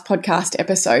last podcast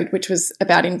episode, which was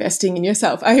about investing in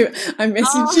yourself. I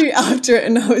messaged you after it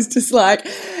and I was just like,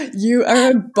 you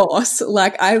are a boss.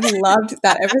 Like, I loved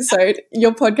that episode.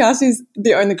 Your podcast is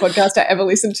the only podcast I ever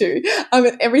listened to.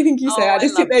 Everything you say, I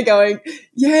just sit there going,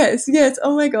 yes,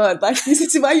 oh my God, like, this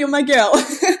is why you're my girl.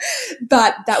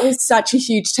 But that was such a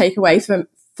huge takeaway for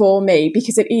me,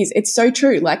 because it's so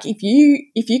true. Like, if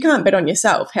you can't bet on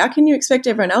yourself, how can you expect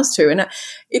everyone else to? And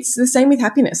it's the same with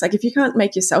happiness. Like, if you can't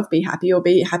make yourself be happy or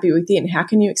be happy within, how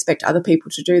can you expect other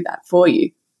people to do that for you?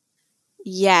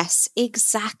 Yes,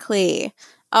 exactly.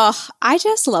 Oh, I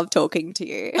just love talking to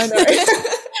you. I know.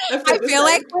 I feel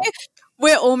like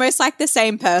we're almost like the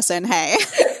same person, hey?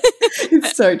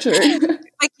 It's so true.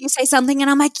 Like, you say something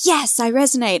and I'm like, yes, I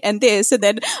resonate, and this, and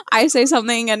then I say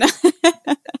something and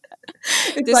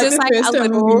it's this like is the like first a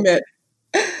little we met.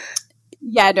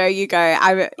 Yeah, no, you go.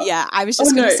 I was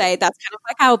just going to say, that's kind of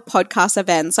like our podcast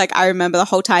events. Like, I remember the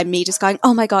whole time me just going,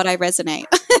 oh my God, I resonate.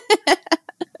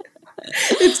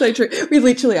 It's so true. We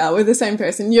literally are. We're the same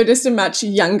person. You're just a much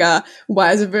younger,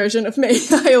 wiser version of me.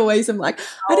 I always am like,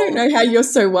 I don't know how you're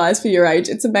so wise for your age.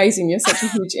 It's amazing. You're such a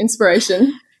huge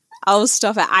inspiration. Oh,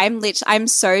 stop it. I'm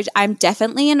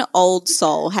definitely an old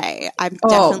soul, hey. I'm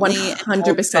definitely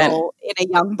 100% in a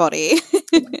young body.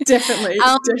 Definitely.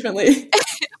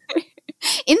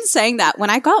 In saying that,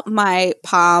 when I got my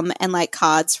palm and like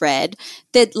cards read,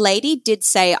 the lady did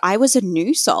say I was a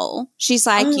new soul. She's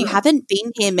like, you haven't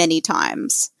been here many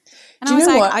times. And I was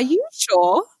like, are you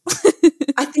sure?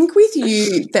 I think with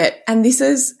you and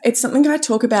it's something I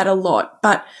talk about a lot,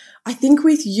 but I think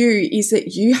with you is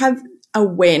that you have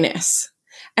awareness.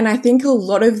 And I think a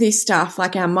lot of this stuff,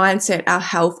 like our mindset, our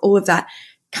health, all of that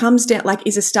comes down, like,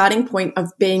 is a starting point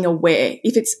of being aware.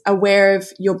 If it's aware of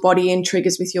your body and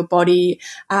triggers with your body,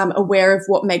 aware of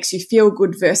what makes you feel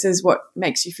good versus what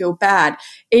makes you feel bad.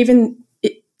 Even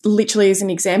it literally as an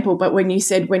example, but when you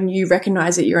said, when you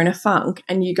recognize that you're in a funk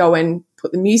and you go and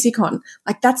put the music on,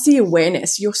 like, that's the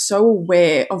awareness. You're so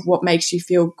aware of what makes you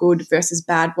feel good versus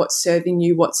bad, what's serving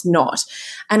you, what's not.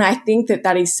 And I think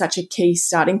that is such a key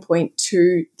starting point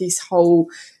to this whole,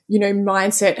 you know,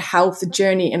 mindset, health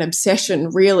journey and obsession,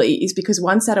 really, is because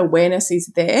once that awareness is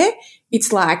there,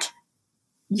 it's like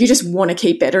you just want to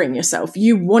keep bettering yourself.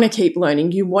 You want to keep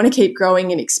learning. You want to keep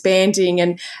growing and expanding.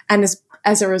 And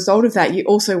as a result of that, you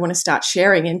also want to start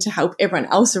sharing and to help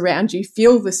everyone else around you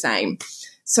feel the same.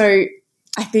 So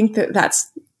I think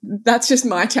that's just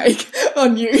my take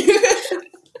on you.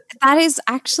 That is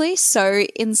actually so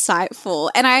insightful.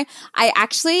 And I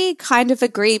actually kind of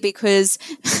agree, because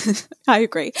I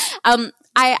agree.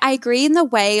 I agree in the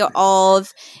way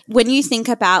of, when you think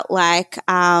about like,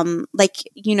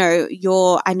 you know,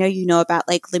 I know you know about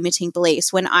like limiting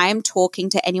beliefs. When I'm talking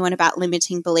to anyone about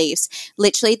limiting beliefs,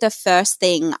 literally the first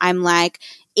thing I'm like,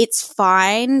 it's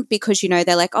fine because, you know,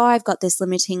 they're like, oh, I've got this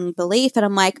limiting belief. And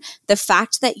I'm like, the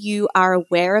fact that you are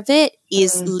aware of it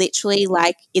is literally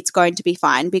like it's going to be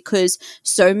fine, because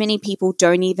so many people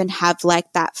don't even have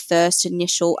like that first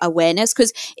initial awareness.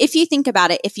 Because if you think about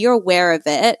it, if you're aware of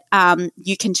it,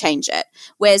 you can change it.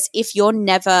 Whereas if you're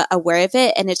never aware of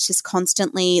it and it's just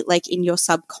constantly like in your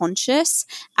subconscious,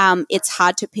 it's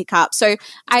hard to pick up. So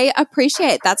I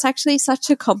appreciate that's actually such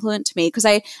a compliment to me, because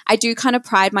I do kind of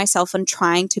pride myself on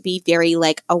trying to be very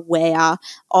like aware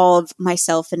of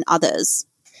myself and others.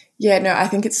 Yeah, no, I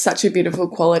think it's such a beautiful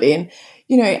quality. And,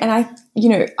 I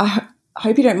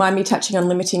hope you don't mind me touching on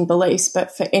limiting beliefs,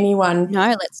 but for anyone, no,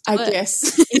 let's do it.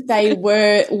 guess if they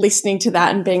were listening to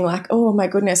that and being like, oh my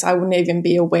goodness, I wouldn't even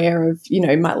be aware of,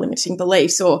 my limiting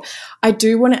beliefs. Or I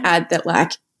do want to add that,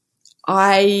 like,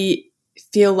 I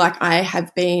feel like I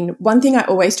have been, one thing I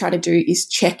always try to do is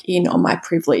check in on my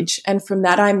privilege. And from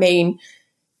that, I mean,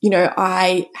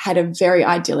 I had a very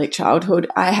idyllic childhood.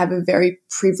 I have a very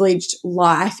privileged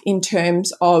life in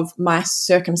terms of my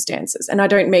circumstances. And I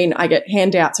don't mean I get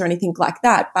handouts or anything like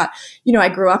that, but, I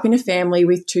grew up in a family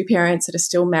with two parents that are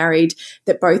still married,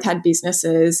 that both had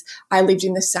businesses. I lived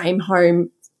in the same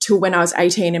home till when I was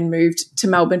 18 and moved to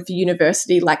Melbourne for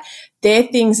university. Like, they're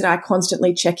things that I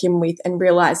constantly check in with and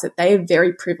realize that they are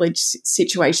very privileged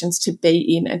situations to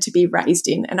be in and to be raised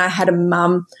in. And I had a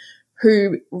mum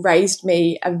who raised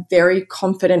me a very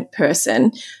confident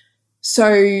person.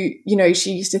 So,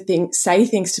 she used to say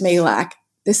things to me like,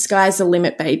 the sky's the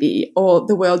limit, baby, or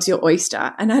the world's your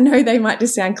oyster. And I know they might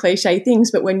just sound cliche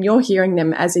things, but when you're hearing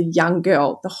them as a young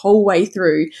girl the whole way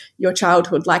through your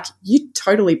childhood, like, you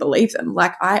totally believe them.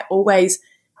 Like, I always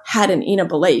had an inner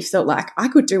belief that, like, I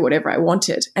could do whatever I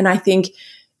wanted. And I think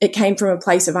it came from a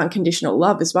place of unconditional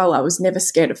love as well. I was never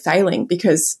scared of failing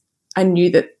because I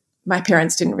knew that my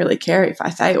parents didn't really care if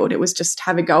I failed. It was just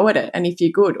have a go at it. And if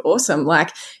you're good, awesome.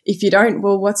 Like, if you don't,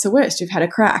 well, what's the worst? You've had a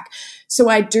crack. So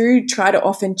I do try to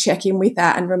often check in with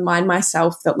that and remind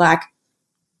myself that, like,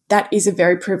 that is a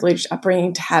very privileged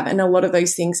upbringing to have. And a lot of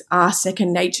those things are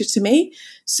second nature to me.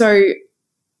 So,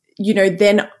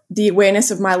 then the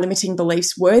awareness of my limiting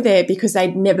beliefs were there because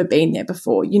they'd never been there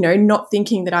before. Not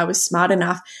thinking that I was smart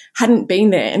enough hadn't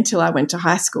been there until I went to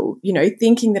high school.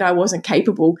 Thinking that I wasn't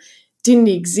capable didn't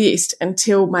exist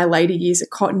until my later years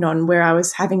at Cotton On, where I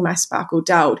was having my sparkle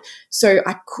dulled. So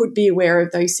I could be aware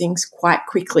of those things quite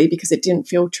quickly because it didn't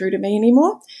feel true to me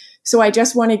anymore. So I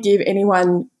just want to give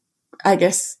anyone, I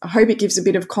guess, I hope it gives a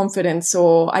bit of confidence,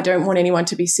 or I don't want anyone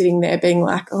to be sitting there being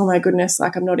like, oh my goodness,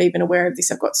 like, I'm not even aware of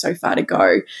this. I've got so far to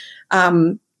go.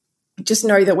 Just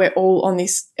know that we're all on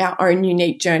our own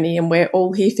unique journey, and we're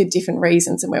all here for different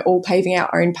reasons, and we're all paving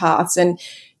our own paths. And,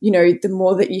 the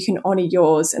more that you can honor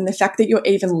yours, and the fact that you're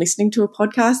even listening to a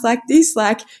podcast like this,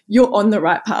 like, you're on the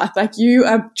right path. Like, you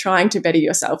are trying to better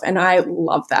yourself. And I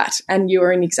love that. And you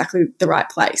are in exactly the right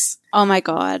place. Oh my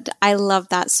God. I love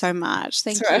that so much.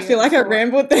 Thank you. I feel like I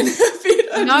rambled then a bit.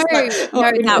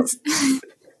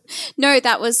 No,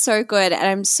 that was so good. And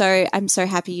I'm so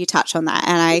happy you touched on that.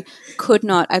 And I could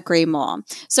not agree more.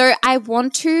 So I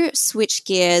want to switch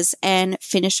gears and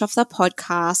finish off the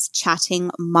podcast chatting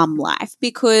mum life,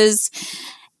 because,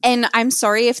 and I'm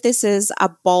sorry if this is a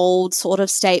bold sort of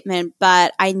statement,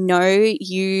 but I know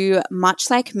you, much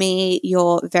like me,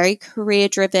 you're very career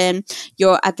driven.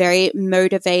 You're a very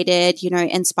motivated,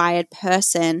 inspired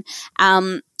person.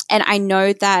 And I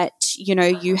know that,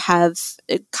 you have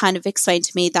kind of explained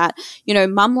to me that,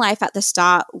 mum life at the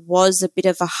start was a bit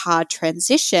of a hard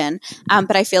transition,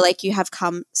 but I feel like you have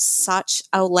come such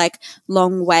a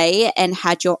long way and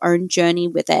had your own journey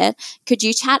with it. Could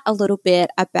you chat a little bit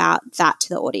about that to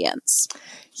the audience?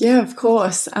 Yeah, of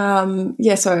course. So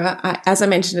as I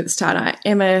mentioned at the start, I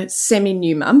am a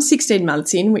semi-new mum, 16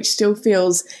 months in, which still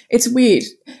feels, it's weird.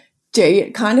 G,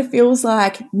 it kind of feels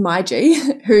like my G,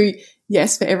 who,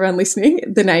 yes, for everyone listening,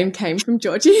 the name came from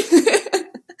Georgie.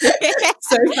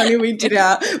 So funny,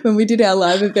 when we did our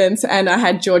live events, and I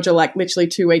had Georgia literally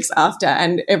 2 weeks after,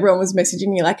 and everyone was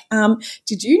messaging me like,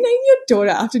 did you name your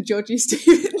daughter after Georgie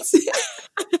Stevenson?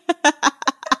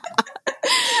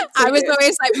 I was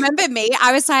always like, remember me?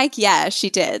 I was like, yeah, she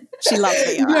did. She loved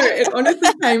me. No, it honestly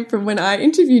came from when I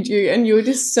interviewed you, and you were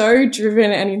just so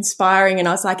driven and inspiring. And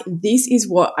I was like, this is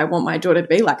what I want my daughter to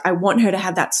be like. I want her to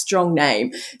have that strong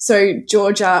name. So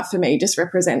Georgia, for me, just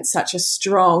represents such a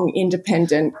strong,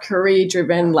 independent,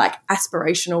 career-driven,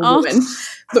 aspirational woman.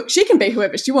 Look, she can be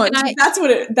whoever she wants. That's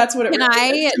what it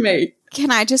represents to me. Can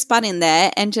I just butt in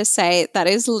there and just say that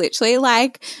is literally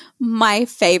my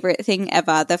favorite thing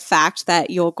ever. The fact that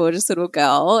your gorgeous little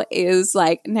girl is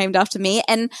named after me.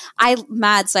 And I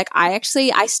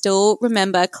still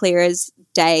remember clear as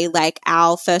day, like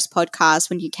our first podcast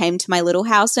when you came to my little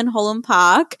house in Holland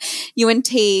Park, you and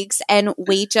Teagues, and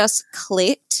we just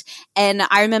clicked. And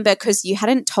I remember because you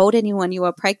hadn't told anyone you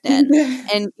were pregnant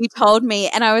and you told me,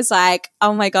 and I was like,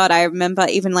 oh my God, I remember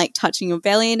even like touching your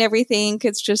belly and everything.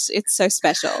 It's so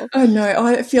special. Oh no,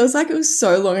 it feels like it was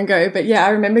so long ago. But yeah, I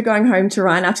remember going home to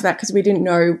Ryan after that because we didn't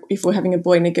know if we were having a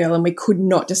boy and a girl, and we could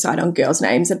not decide on girls'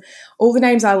 names. And all the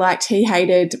names I liked, he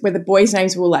hated, where the boys'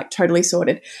 names were like totally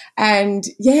sorted. And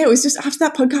yeah, it was just after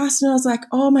that podcast, and I was like,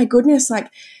 oh my goodness,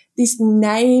 like this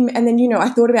name. And then, I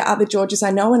thought about other Georges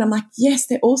I know, and I'm like, yes,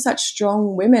 they're all such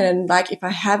strong women. And like, if I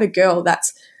have a girl,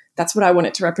 that's what I want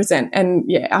it to represent. And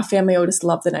yeah, our family all just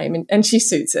love the name, and she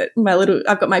suits it.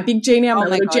 I've got my big G now, my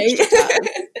little G.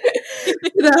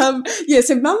 But,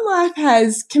 so mum life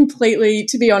has completely,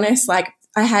 to be honest, like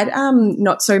I had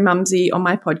Not So Mumsy on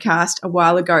my podcast a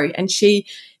while ago, and she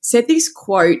said this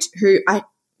quote,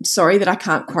 sorry that I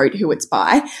can't quote who it's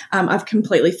by. I've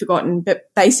completely forgotten.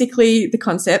 But basically the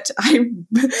concept,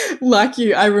 like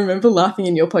you, I remember laughing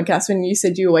in your podcast when you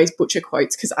said you always butcher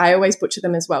quotes, because I always butcher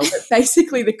them as well. But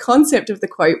basically the concept of the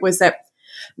quote was that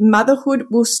motherhood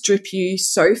will strip you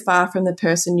so far from the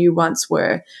person you once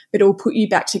were, but it will put you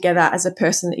back together as a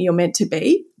person that you're meant to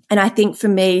be. And I think for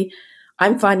me,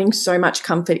 I'm finding so much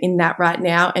comfort in that right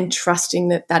now and trusting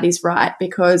that that is right,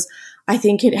 because I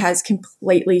think it has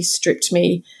completely stripped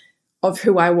me of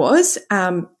who I was,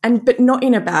 but not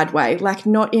in a bad way, like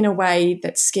not in a way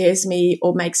that scares me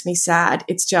or makes me sad.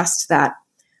 It's just that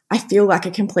I feel like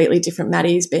a completely different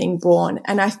Maddie is being born,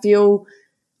 and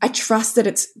I trust that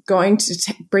it's going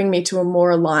to bring me to a more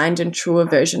aligned and truer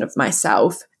version of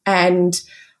myself. And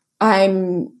I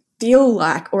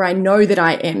know that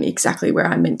I am exactly where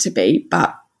I'm meant to be.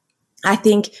 But I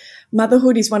think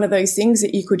motherhood is one of those things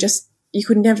that you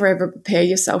could never ever prepare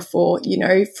yourself for,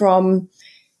 from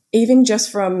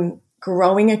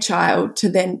growing a child to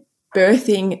then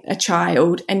birthing a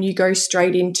child, and you go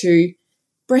straight into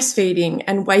breastfeeding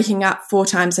and waking up 4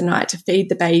 times a night to feed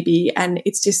the baby. And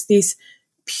it's just this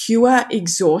pure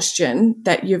exhaustion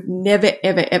that you've never,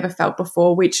 ever, ever felt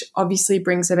before, which obviously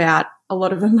brings about a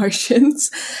lot of emotions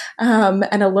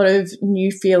and a lot of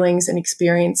new feelings and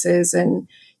experiences. And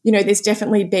there's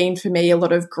definitely been for me a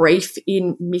lot of grief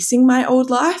in missing my old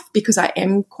life, because I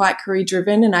am quite career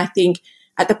driven. And I think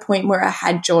at the point where I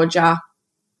had Georgia,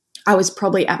 I was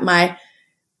probably at my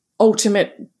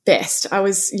ultimate best. I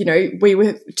was, we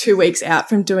were 2 weeks out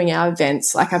from doing our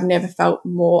events. Like I've never felt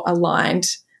more aligned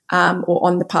or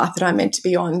on the path that I'm meant to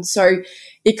be on. So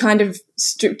it kind of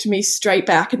stripped me straight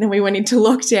back, and then we went into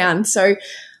lockdown. So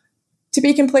to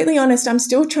be completely honest, I'm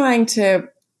still trying to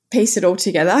piece it all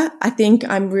together. I think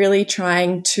I'm really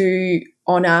trying to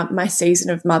honour my season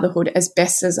of motherhood as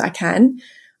best as I can.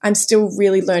 I'm still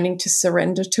really learning to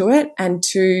surrender to it and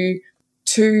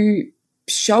to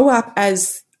show up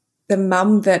as the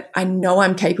mum that I know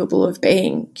I'm capable of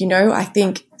being. I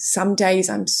think some days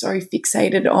I'm so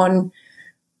fixated on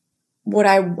what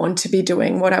I want to be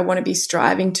doing, what I want to be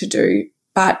striving to do,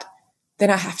 but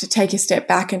then I have to take a step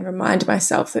back and remind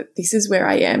myself that this is where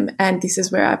I am and this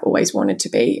is where I've always wanted to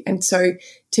be. And so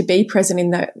to be present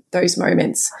in those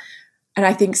moments. And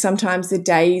I think sometimes the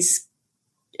days,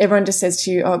 everyone just says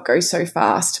to you, oh, it goes so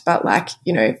fast, but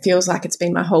it feels like it's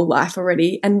been my whole life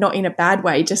already, and not in a bad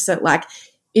way, just that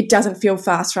it doesn't feel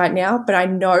fast right now. But I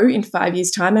know in 5 years'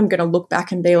 time, I'm going to look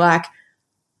back and be like,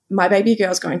 my baby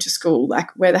girl's going to school.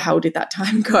 Where the hell did that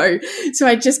time go? So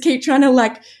I just keep trying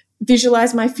to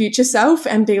visualize my future self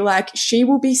and be like, she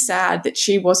will be sad that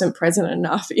she wasn't present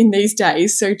enough in these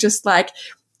days. So just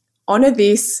honor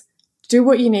this, do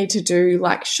what you need to do,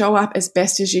 show up as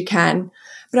best as you can.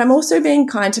 But I'm also being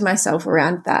kind to myself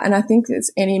around that. And I think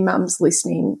as any mums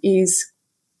listening is,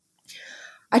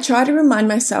 I try to remind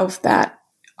myself that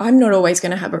I'm not always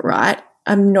going to have it right.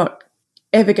 I'm not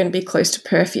ever going to be close to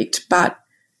perfect, but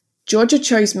Georgia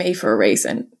chose me for a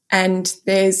reason. And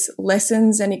there's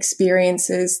lessons and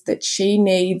experiences that she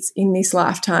needs in this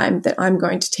lifetime that I'm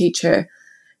going to teach her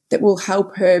that will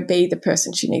help her be the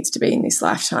person she needs to be in this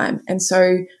lifetime. And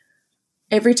so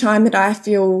every time that I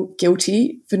feel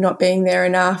guilty for not being there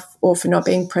enough, or for not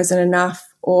being present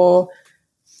enough, or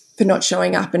for not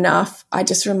showing up enough, I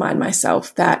just remind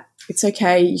myself that it's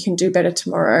okay, you can do better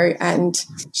tomorrow, and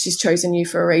she's chosen you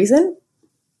for a reason.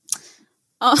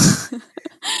 Oh,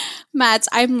 Mads,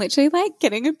 I'm literally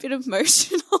getting a bit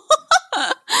emotional.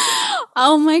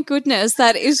 Oh my goodness.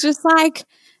 That is just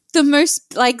the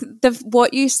most,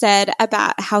 what you said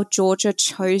about how Georgia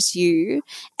chose you,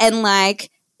 and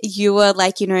you were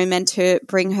like, you know, meant to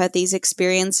bring her these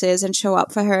experiences and show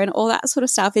up for her and all that sort of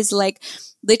stuff is like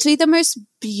literally the most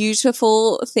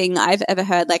beautiful thing I've ever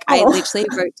heard. Like I literally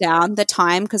wrote down the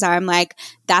time because I'm like,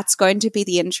 that's going to be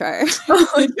the intro.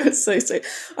 Oh, you're so sweet.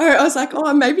 All right, I was like,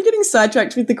 I'm maybe getting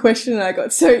sidetracked with the question and I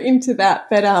got so into that.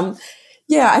 But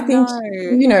yeah, I think,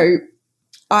 you know,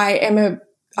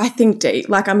 I think deep,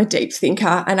 like I'm a deep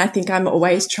thinker, and I think I'm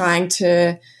always trying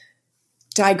to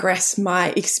digress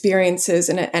my experiences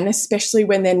and especially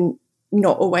when they're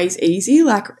not always easy.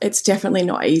 Like it's definitely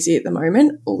not easy at the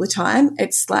moment all the time.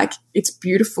 It's like, it's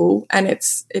beautiful and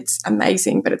it's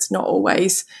amazing, but it's not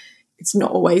always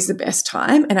the best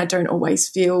time, and I don't always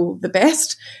feel the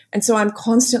best. And so I'm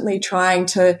constantly trying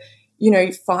to, you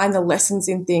know, find the lessons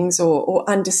in things or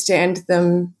understand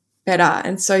them better.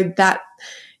 And so that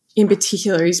in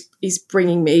particular is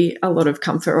bringing me a lot of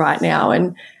comfort right now.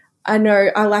 And I know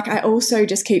I also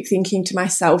just keep thinking to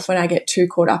myself when I get too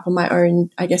caught up on my own,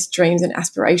 I guess, dreams and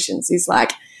aspirations is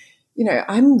like, you know,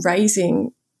 I'm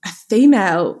raising a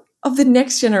female of the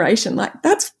next generation. Like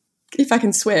that's, if I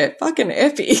can swear, fucking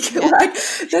epic. Yeah. Like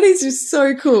that is just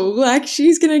so cool. Like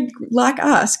she's going to, like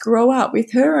us, grow up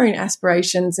with her own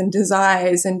aspirations and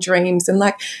desires and dreams. And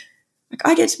like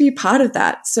I get to be a part of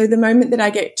that. So the moment that I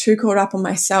get too caught up on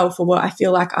myself or what I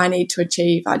feel like I need to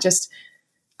achieve, I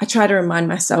try to remind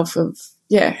myself of,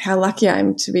 how lucky I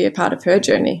am to be a part of her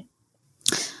journey.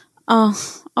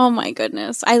 Oh my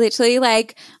goodness. I literally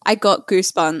I got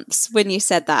goosebumps when you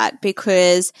said that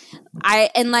because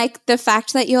the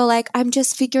fact that you're like, I'm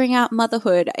just figuring out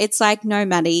motherhood. It's like, no,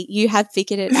 Maddie, you have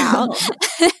figured it out.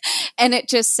 And it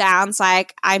just sounds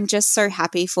like I'm just so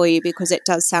happy for you because it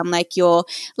does sound like you're,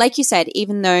 like you said,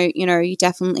 even though, you know, you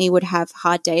definitely would have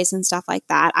hard days and stuff like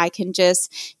that, I can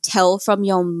just tell from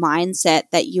your mindset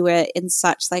that you were in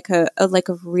such a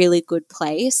really good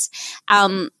place.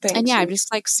 I'm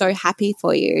just so happy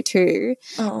for you too.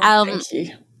 Thank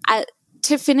you.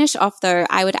 To finish off though,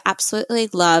 I would absolutely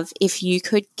love if you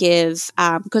could give,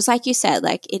 because like you said,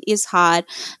 it is hard.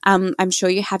 I'm sure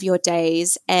you have your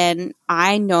days, and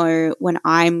I know when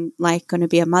I'm going to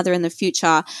be a mother in the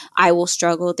future, I will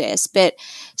struggle with this,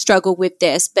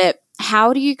 but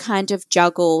how do you kind of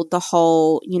juggle the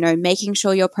whole, you know, making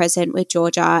sure you're present with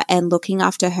Georgia and looking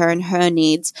after her and her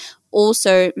needs,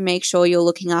 also make sure you're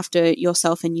looking after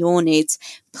yourself and your needs,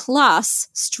 plus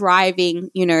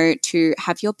striving, you know, to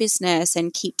have your business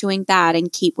and keep doing that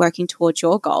and keep working towards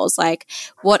your goals?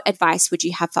 What advice would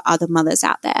you have for other mothers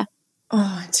out there?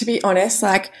 Oh, to be honest,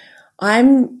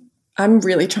 I'm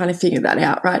really trying to figure that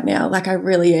out right now. I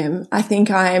really am. I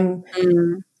think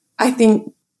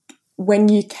when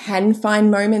you can find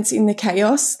moments in the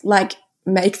chaos,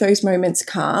 make those moments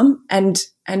calm and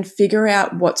figure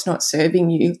out what's not serving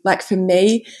you. For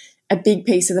me, a big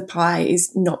piece of the pie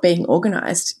is not being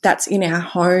organized. That's in our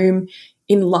home,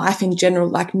 in life in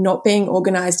general. Not being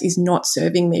organized is not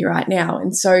serving me right now.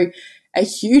 And so a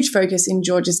huge focus in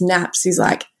George's naps is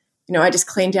you know, I just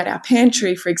cleaned out our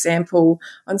pantry, for example.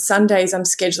 On Sundays, I'm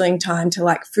scheduling time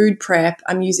to food prep.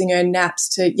 I'm using her naps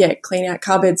to, clean out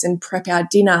cupboards and prep our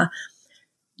dinner.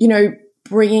 You know,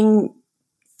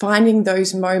 finding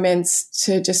those moments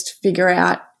to just figure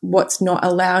out what's not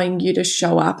allowing you to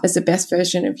show up as the best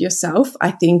version of yourself,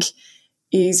 I think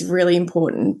is really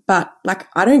important. But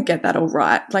I don't get that all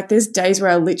right. There's days where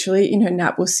I literally in her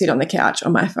nap will sit on the couch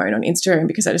on my phone on Instagram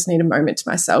because I just need a moment to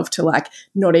myself to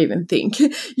not even think,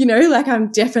 you know,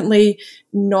 I'm definitely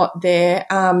not there.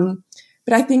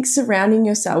 But I think surrounding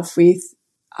yourself with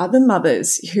other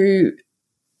mothers who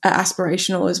are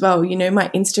aspirational as well. You know, my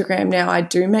Instagram now, I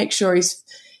do make sure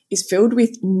is filled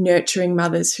with nurturing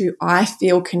mothers who I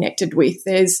feel connected with.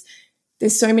 There's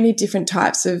so many different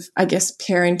types of, I guess,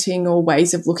 parenting or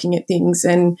ways of looking at things,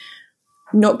 and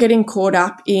not getting caught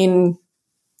up in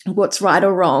what's right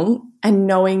or wrong, and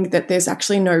knowing that there's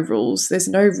actually no rules. There's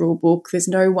no rule book. There's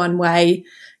no one way.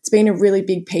 It's been a really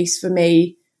big piece for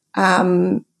me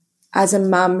as a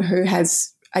mum who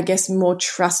has, I guess, more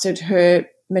trusted her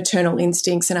maternal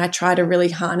instincts, and I try to really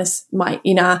harness my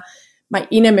inner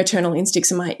maternal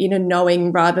instincts and my inner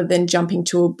knowing rather than jumping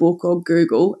to a book or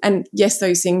Google. And yes,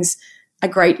 those things are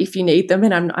great if you need them,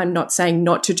 and I'm not saying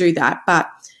not to do that, but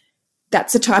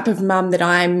that's the type of mum that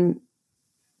I'm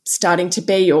starting to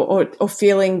be or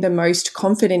feeling the most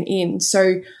confident in.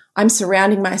 So I'm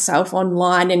surrounding myself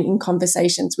online and in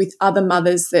conversations with other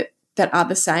mothers that are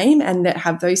the same and that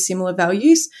have those similar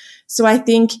values. So I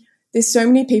think there's so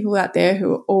many people out there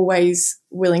who are always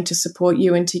willing to support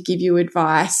you and to give you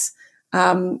advice.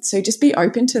 So just be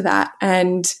open to that,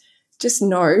 and just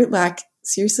know,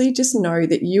 seriously, just know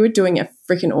that you are doing a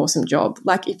freaking awesome job.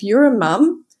 If you're a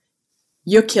mum,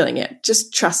 you're killing it.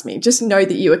 Just trust me. Just know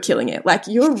that you are killing it. Like,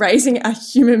 you're raising a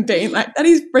human being. Like, that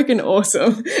is freaking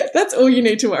awesome. That's all you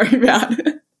need to worry about.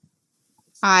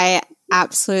 I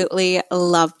absolutely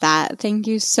love that. Thank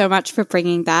you so much for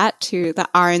bringing that to the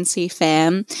RNC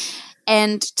fam.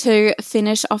 And to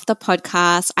finish off the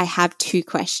podcast, I have 2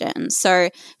 questions. So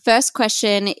first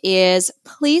question is,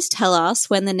 please tell us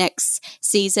when the next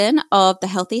season of The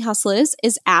Healthy Hustlers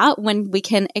is out, when we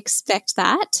can expect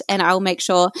that. And I'll make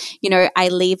sure, I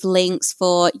leave links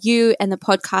for you and the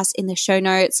podcast in the show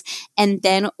notes. And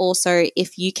then also,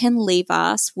 if you can leave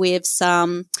us with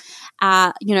some,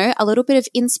 a little bit of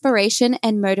inspiration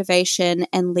and motivation,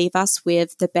 and leave us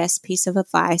with the best piece of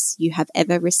advice you have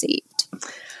ever received.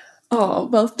 Oh,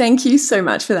 well, thank you so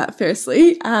much for that,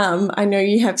 firstly. I know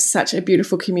you have such a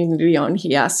beautiful community on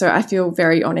here, so I feel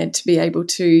very honoured to be able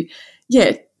to,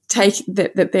 take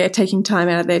that they're taking time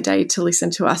out of their day to listen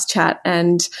to us chat.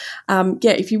 And,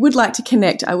 if you would like to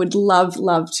connect, I would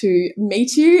love to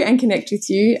meet you and connect with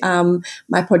you.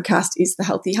 My podcast is The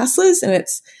Healthy Hustlers, and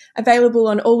it's available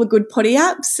on all the good potty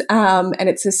apps, and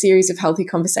it's a series of healthy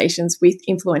conversations with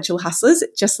influential hustlers,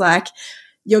 just like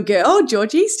your girl,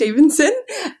 Georgie Stevenson.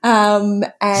 And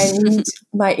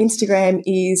my Instagram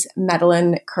is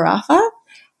Madeline Carafa.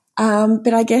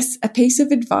 But I guess a piece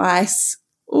of advice,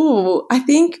 I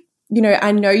think,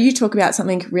 I know you talk about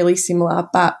something really similar,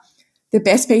 but the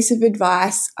best piece of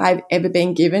advice I've ever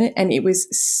been given, and it was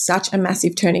such a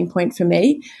massive turning point for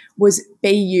me, was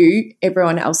be you,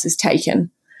 everyone else is taken.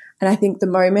 And I think the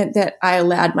moment that I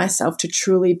allowed myself to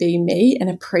truly be me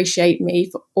and appreciate me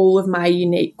for all of my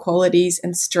unique qualities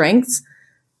and strengths,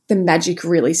 the magic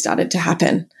really started to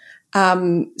happen.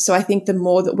 So I think the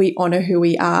more that we honor who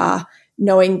we are,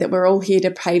 knowing that we're all here to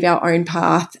pave our own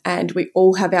path and we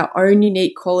all have our own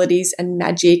unique qualities and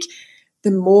magic,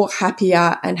 the more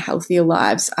happier and healthier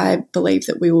lives I believe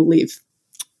that we will live.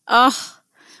 Oh,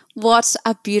 what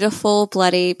a beautiful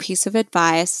bloody piece of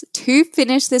advice to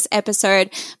finish this episode.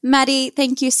 Maddie,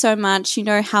 thank you so much. You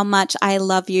know how much I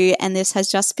love you, and this has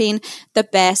just been the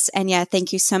best. And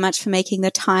thank you so much for making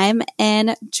the time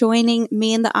and joining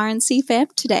me in the RNC fam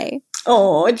today.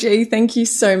 Oh, gee, thank you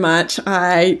so much.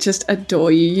 I just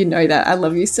adore you. You know that. I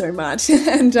love you so much.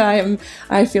 And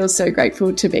I feel so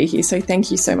grateful to be here. So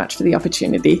thank you so much for the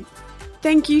opportunity.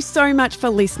 Thank you so much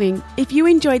for listening. If you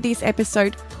enjoyed this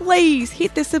episode, please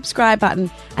hit the subscribe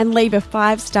button and leave a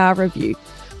 5-star review.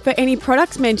 For any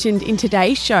products mentioned in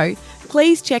today's show,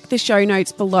 please check the show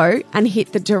notes below and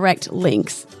hit the direct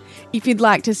links. If you'd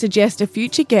like to suggest a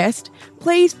future guest,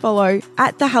 please follow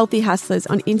 @TheHealthyHustlers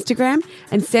on Instagram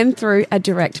and send through a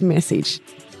direct message.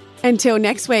 Until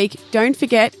next week, don't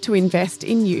forget to invest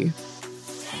in you.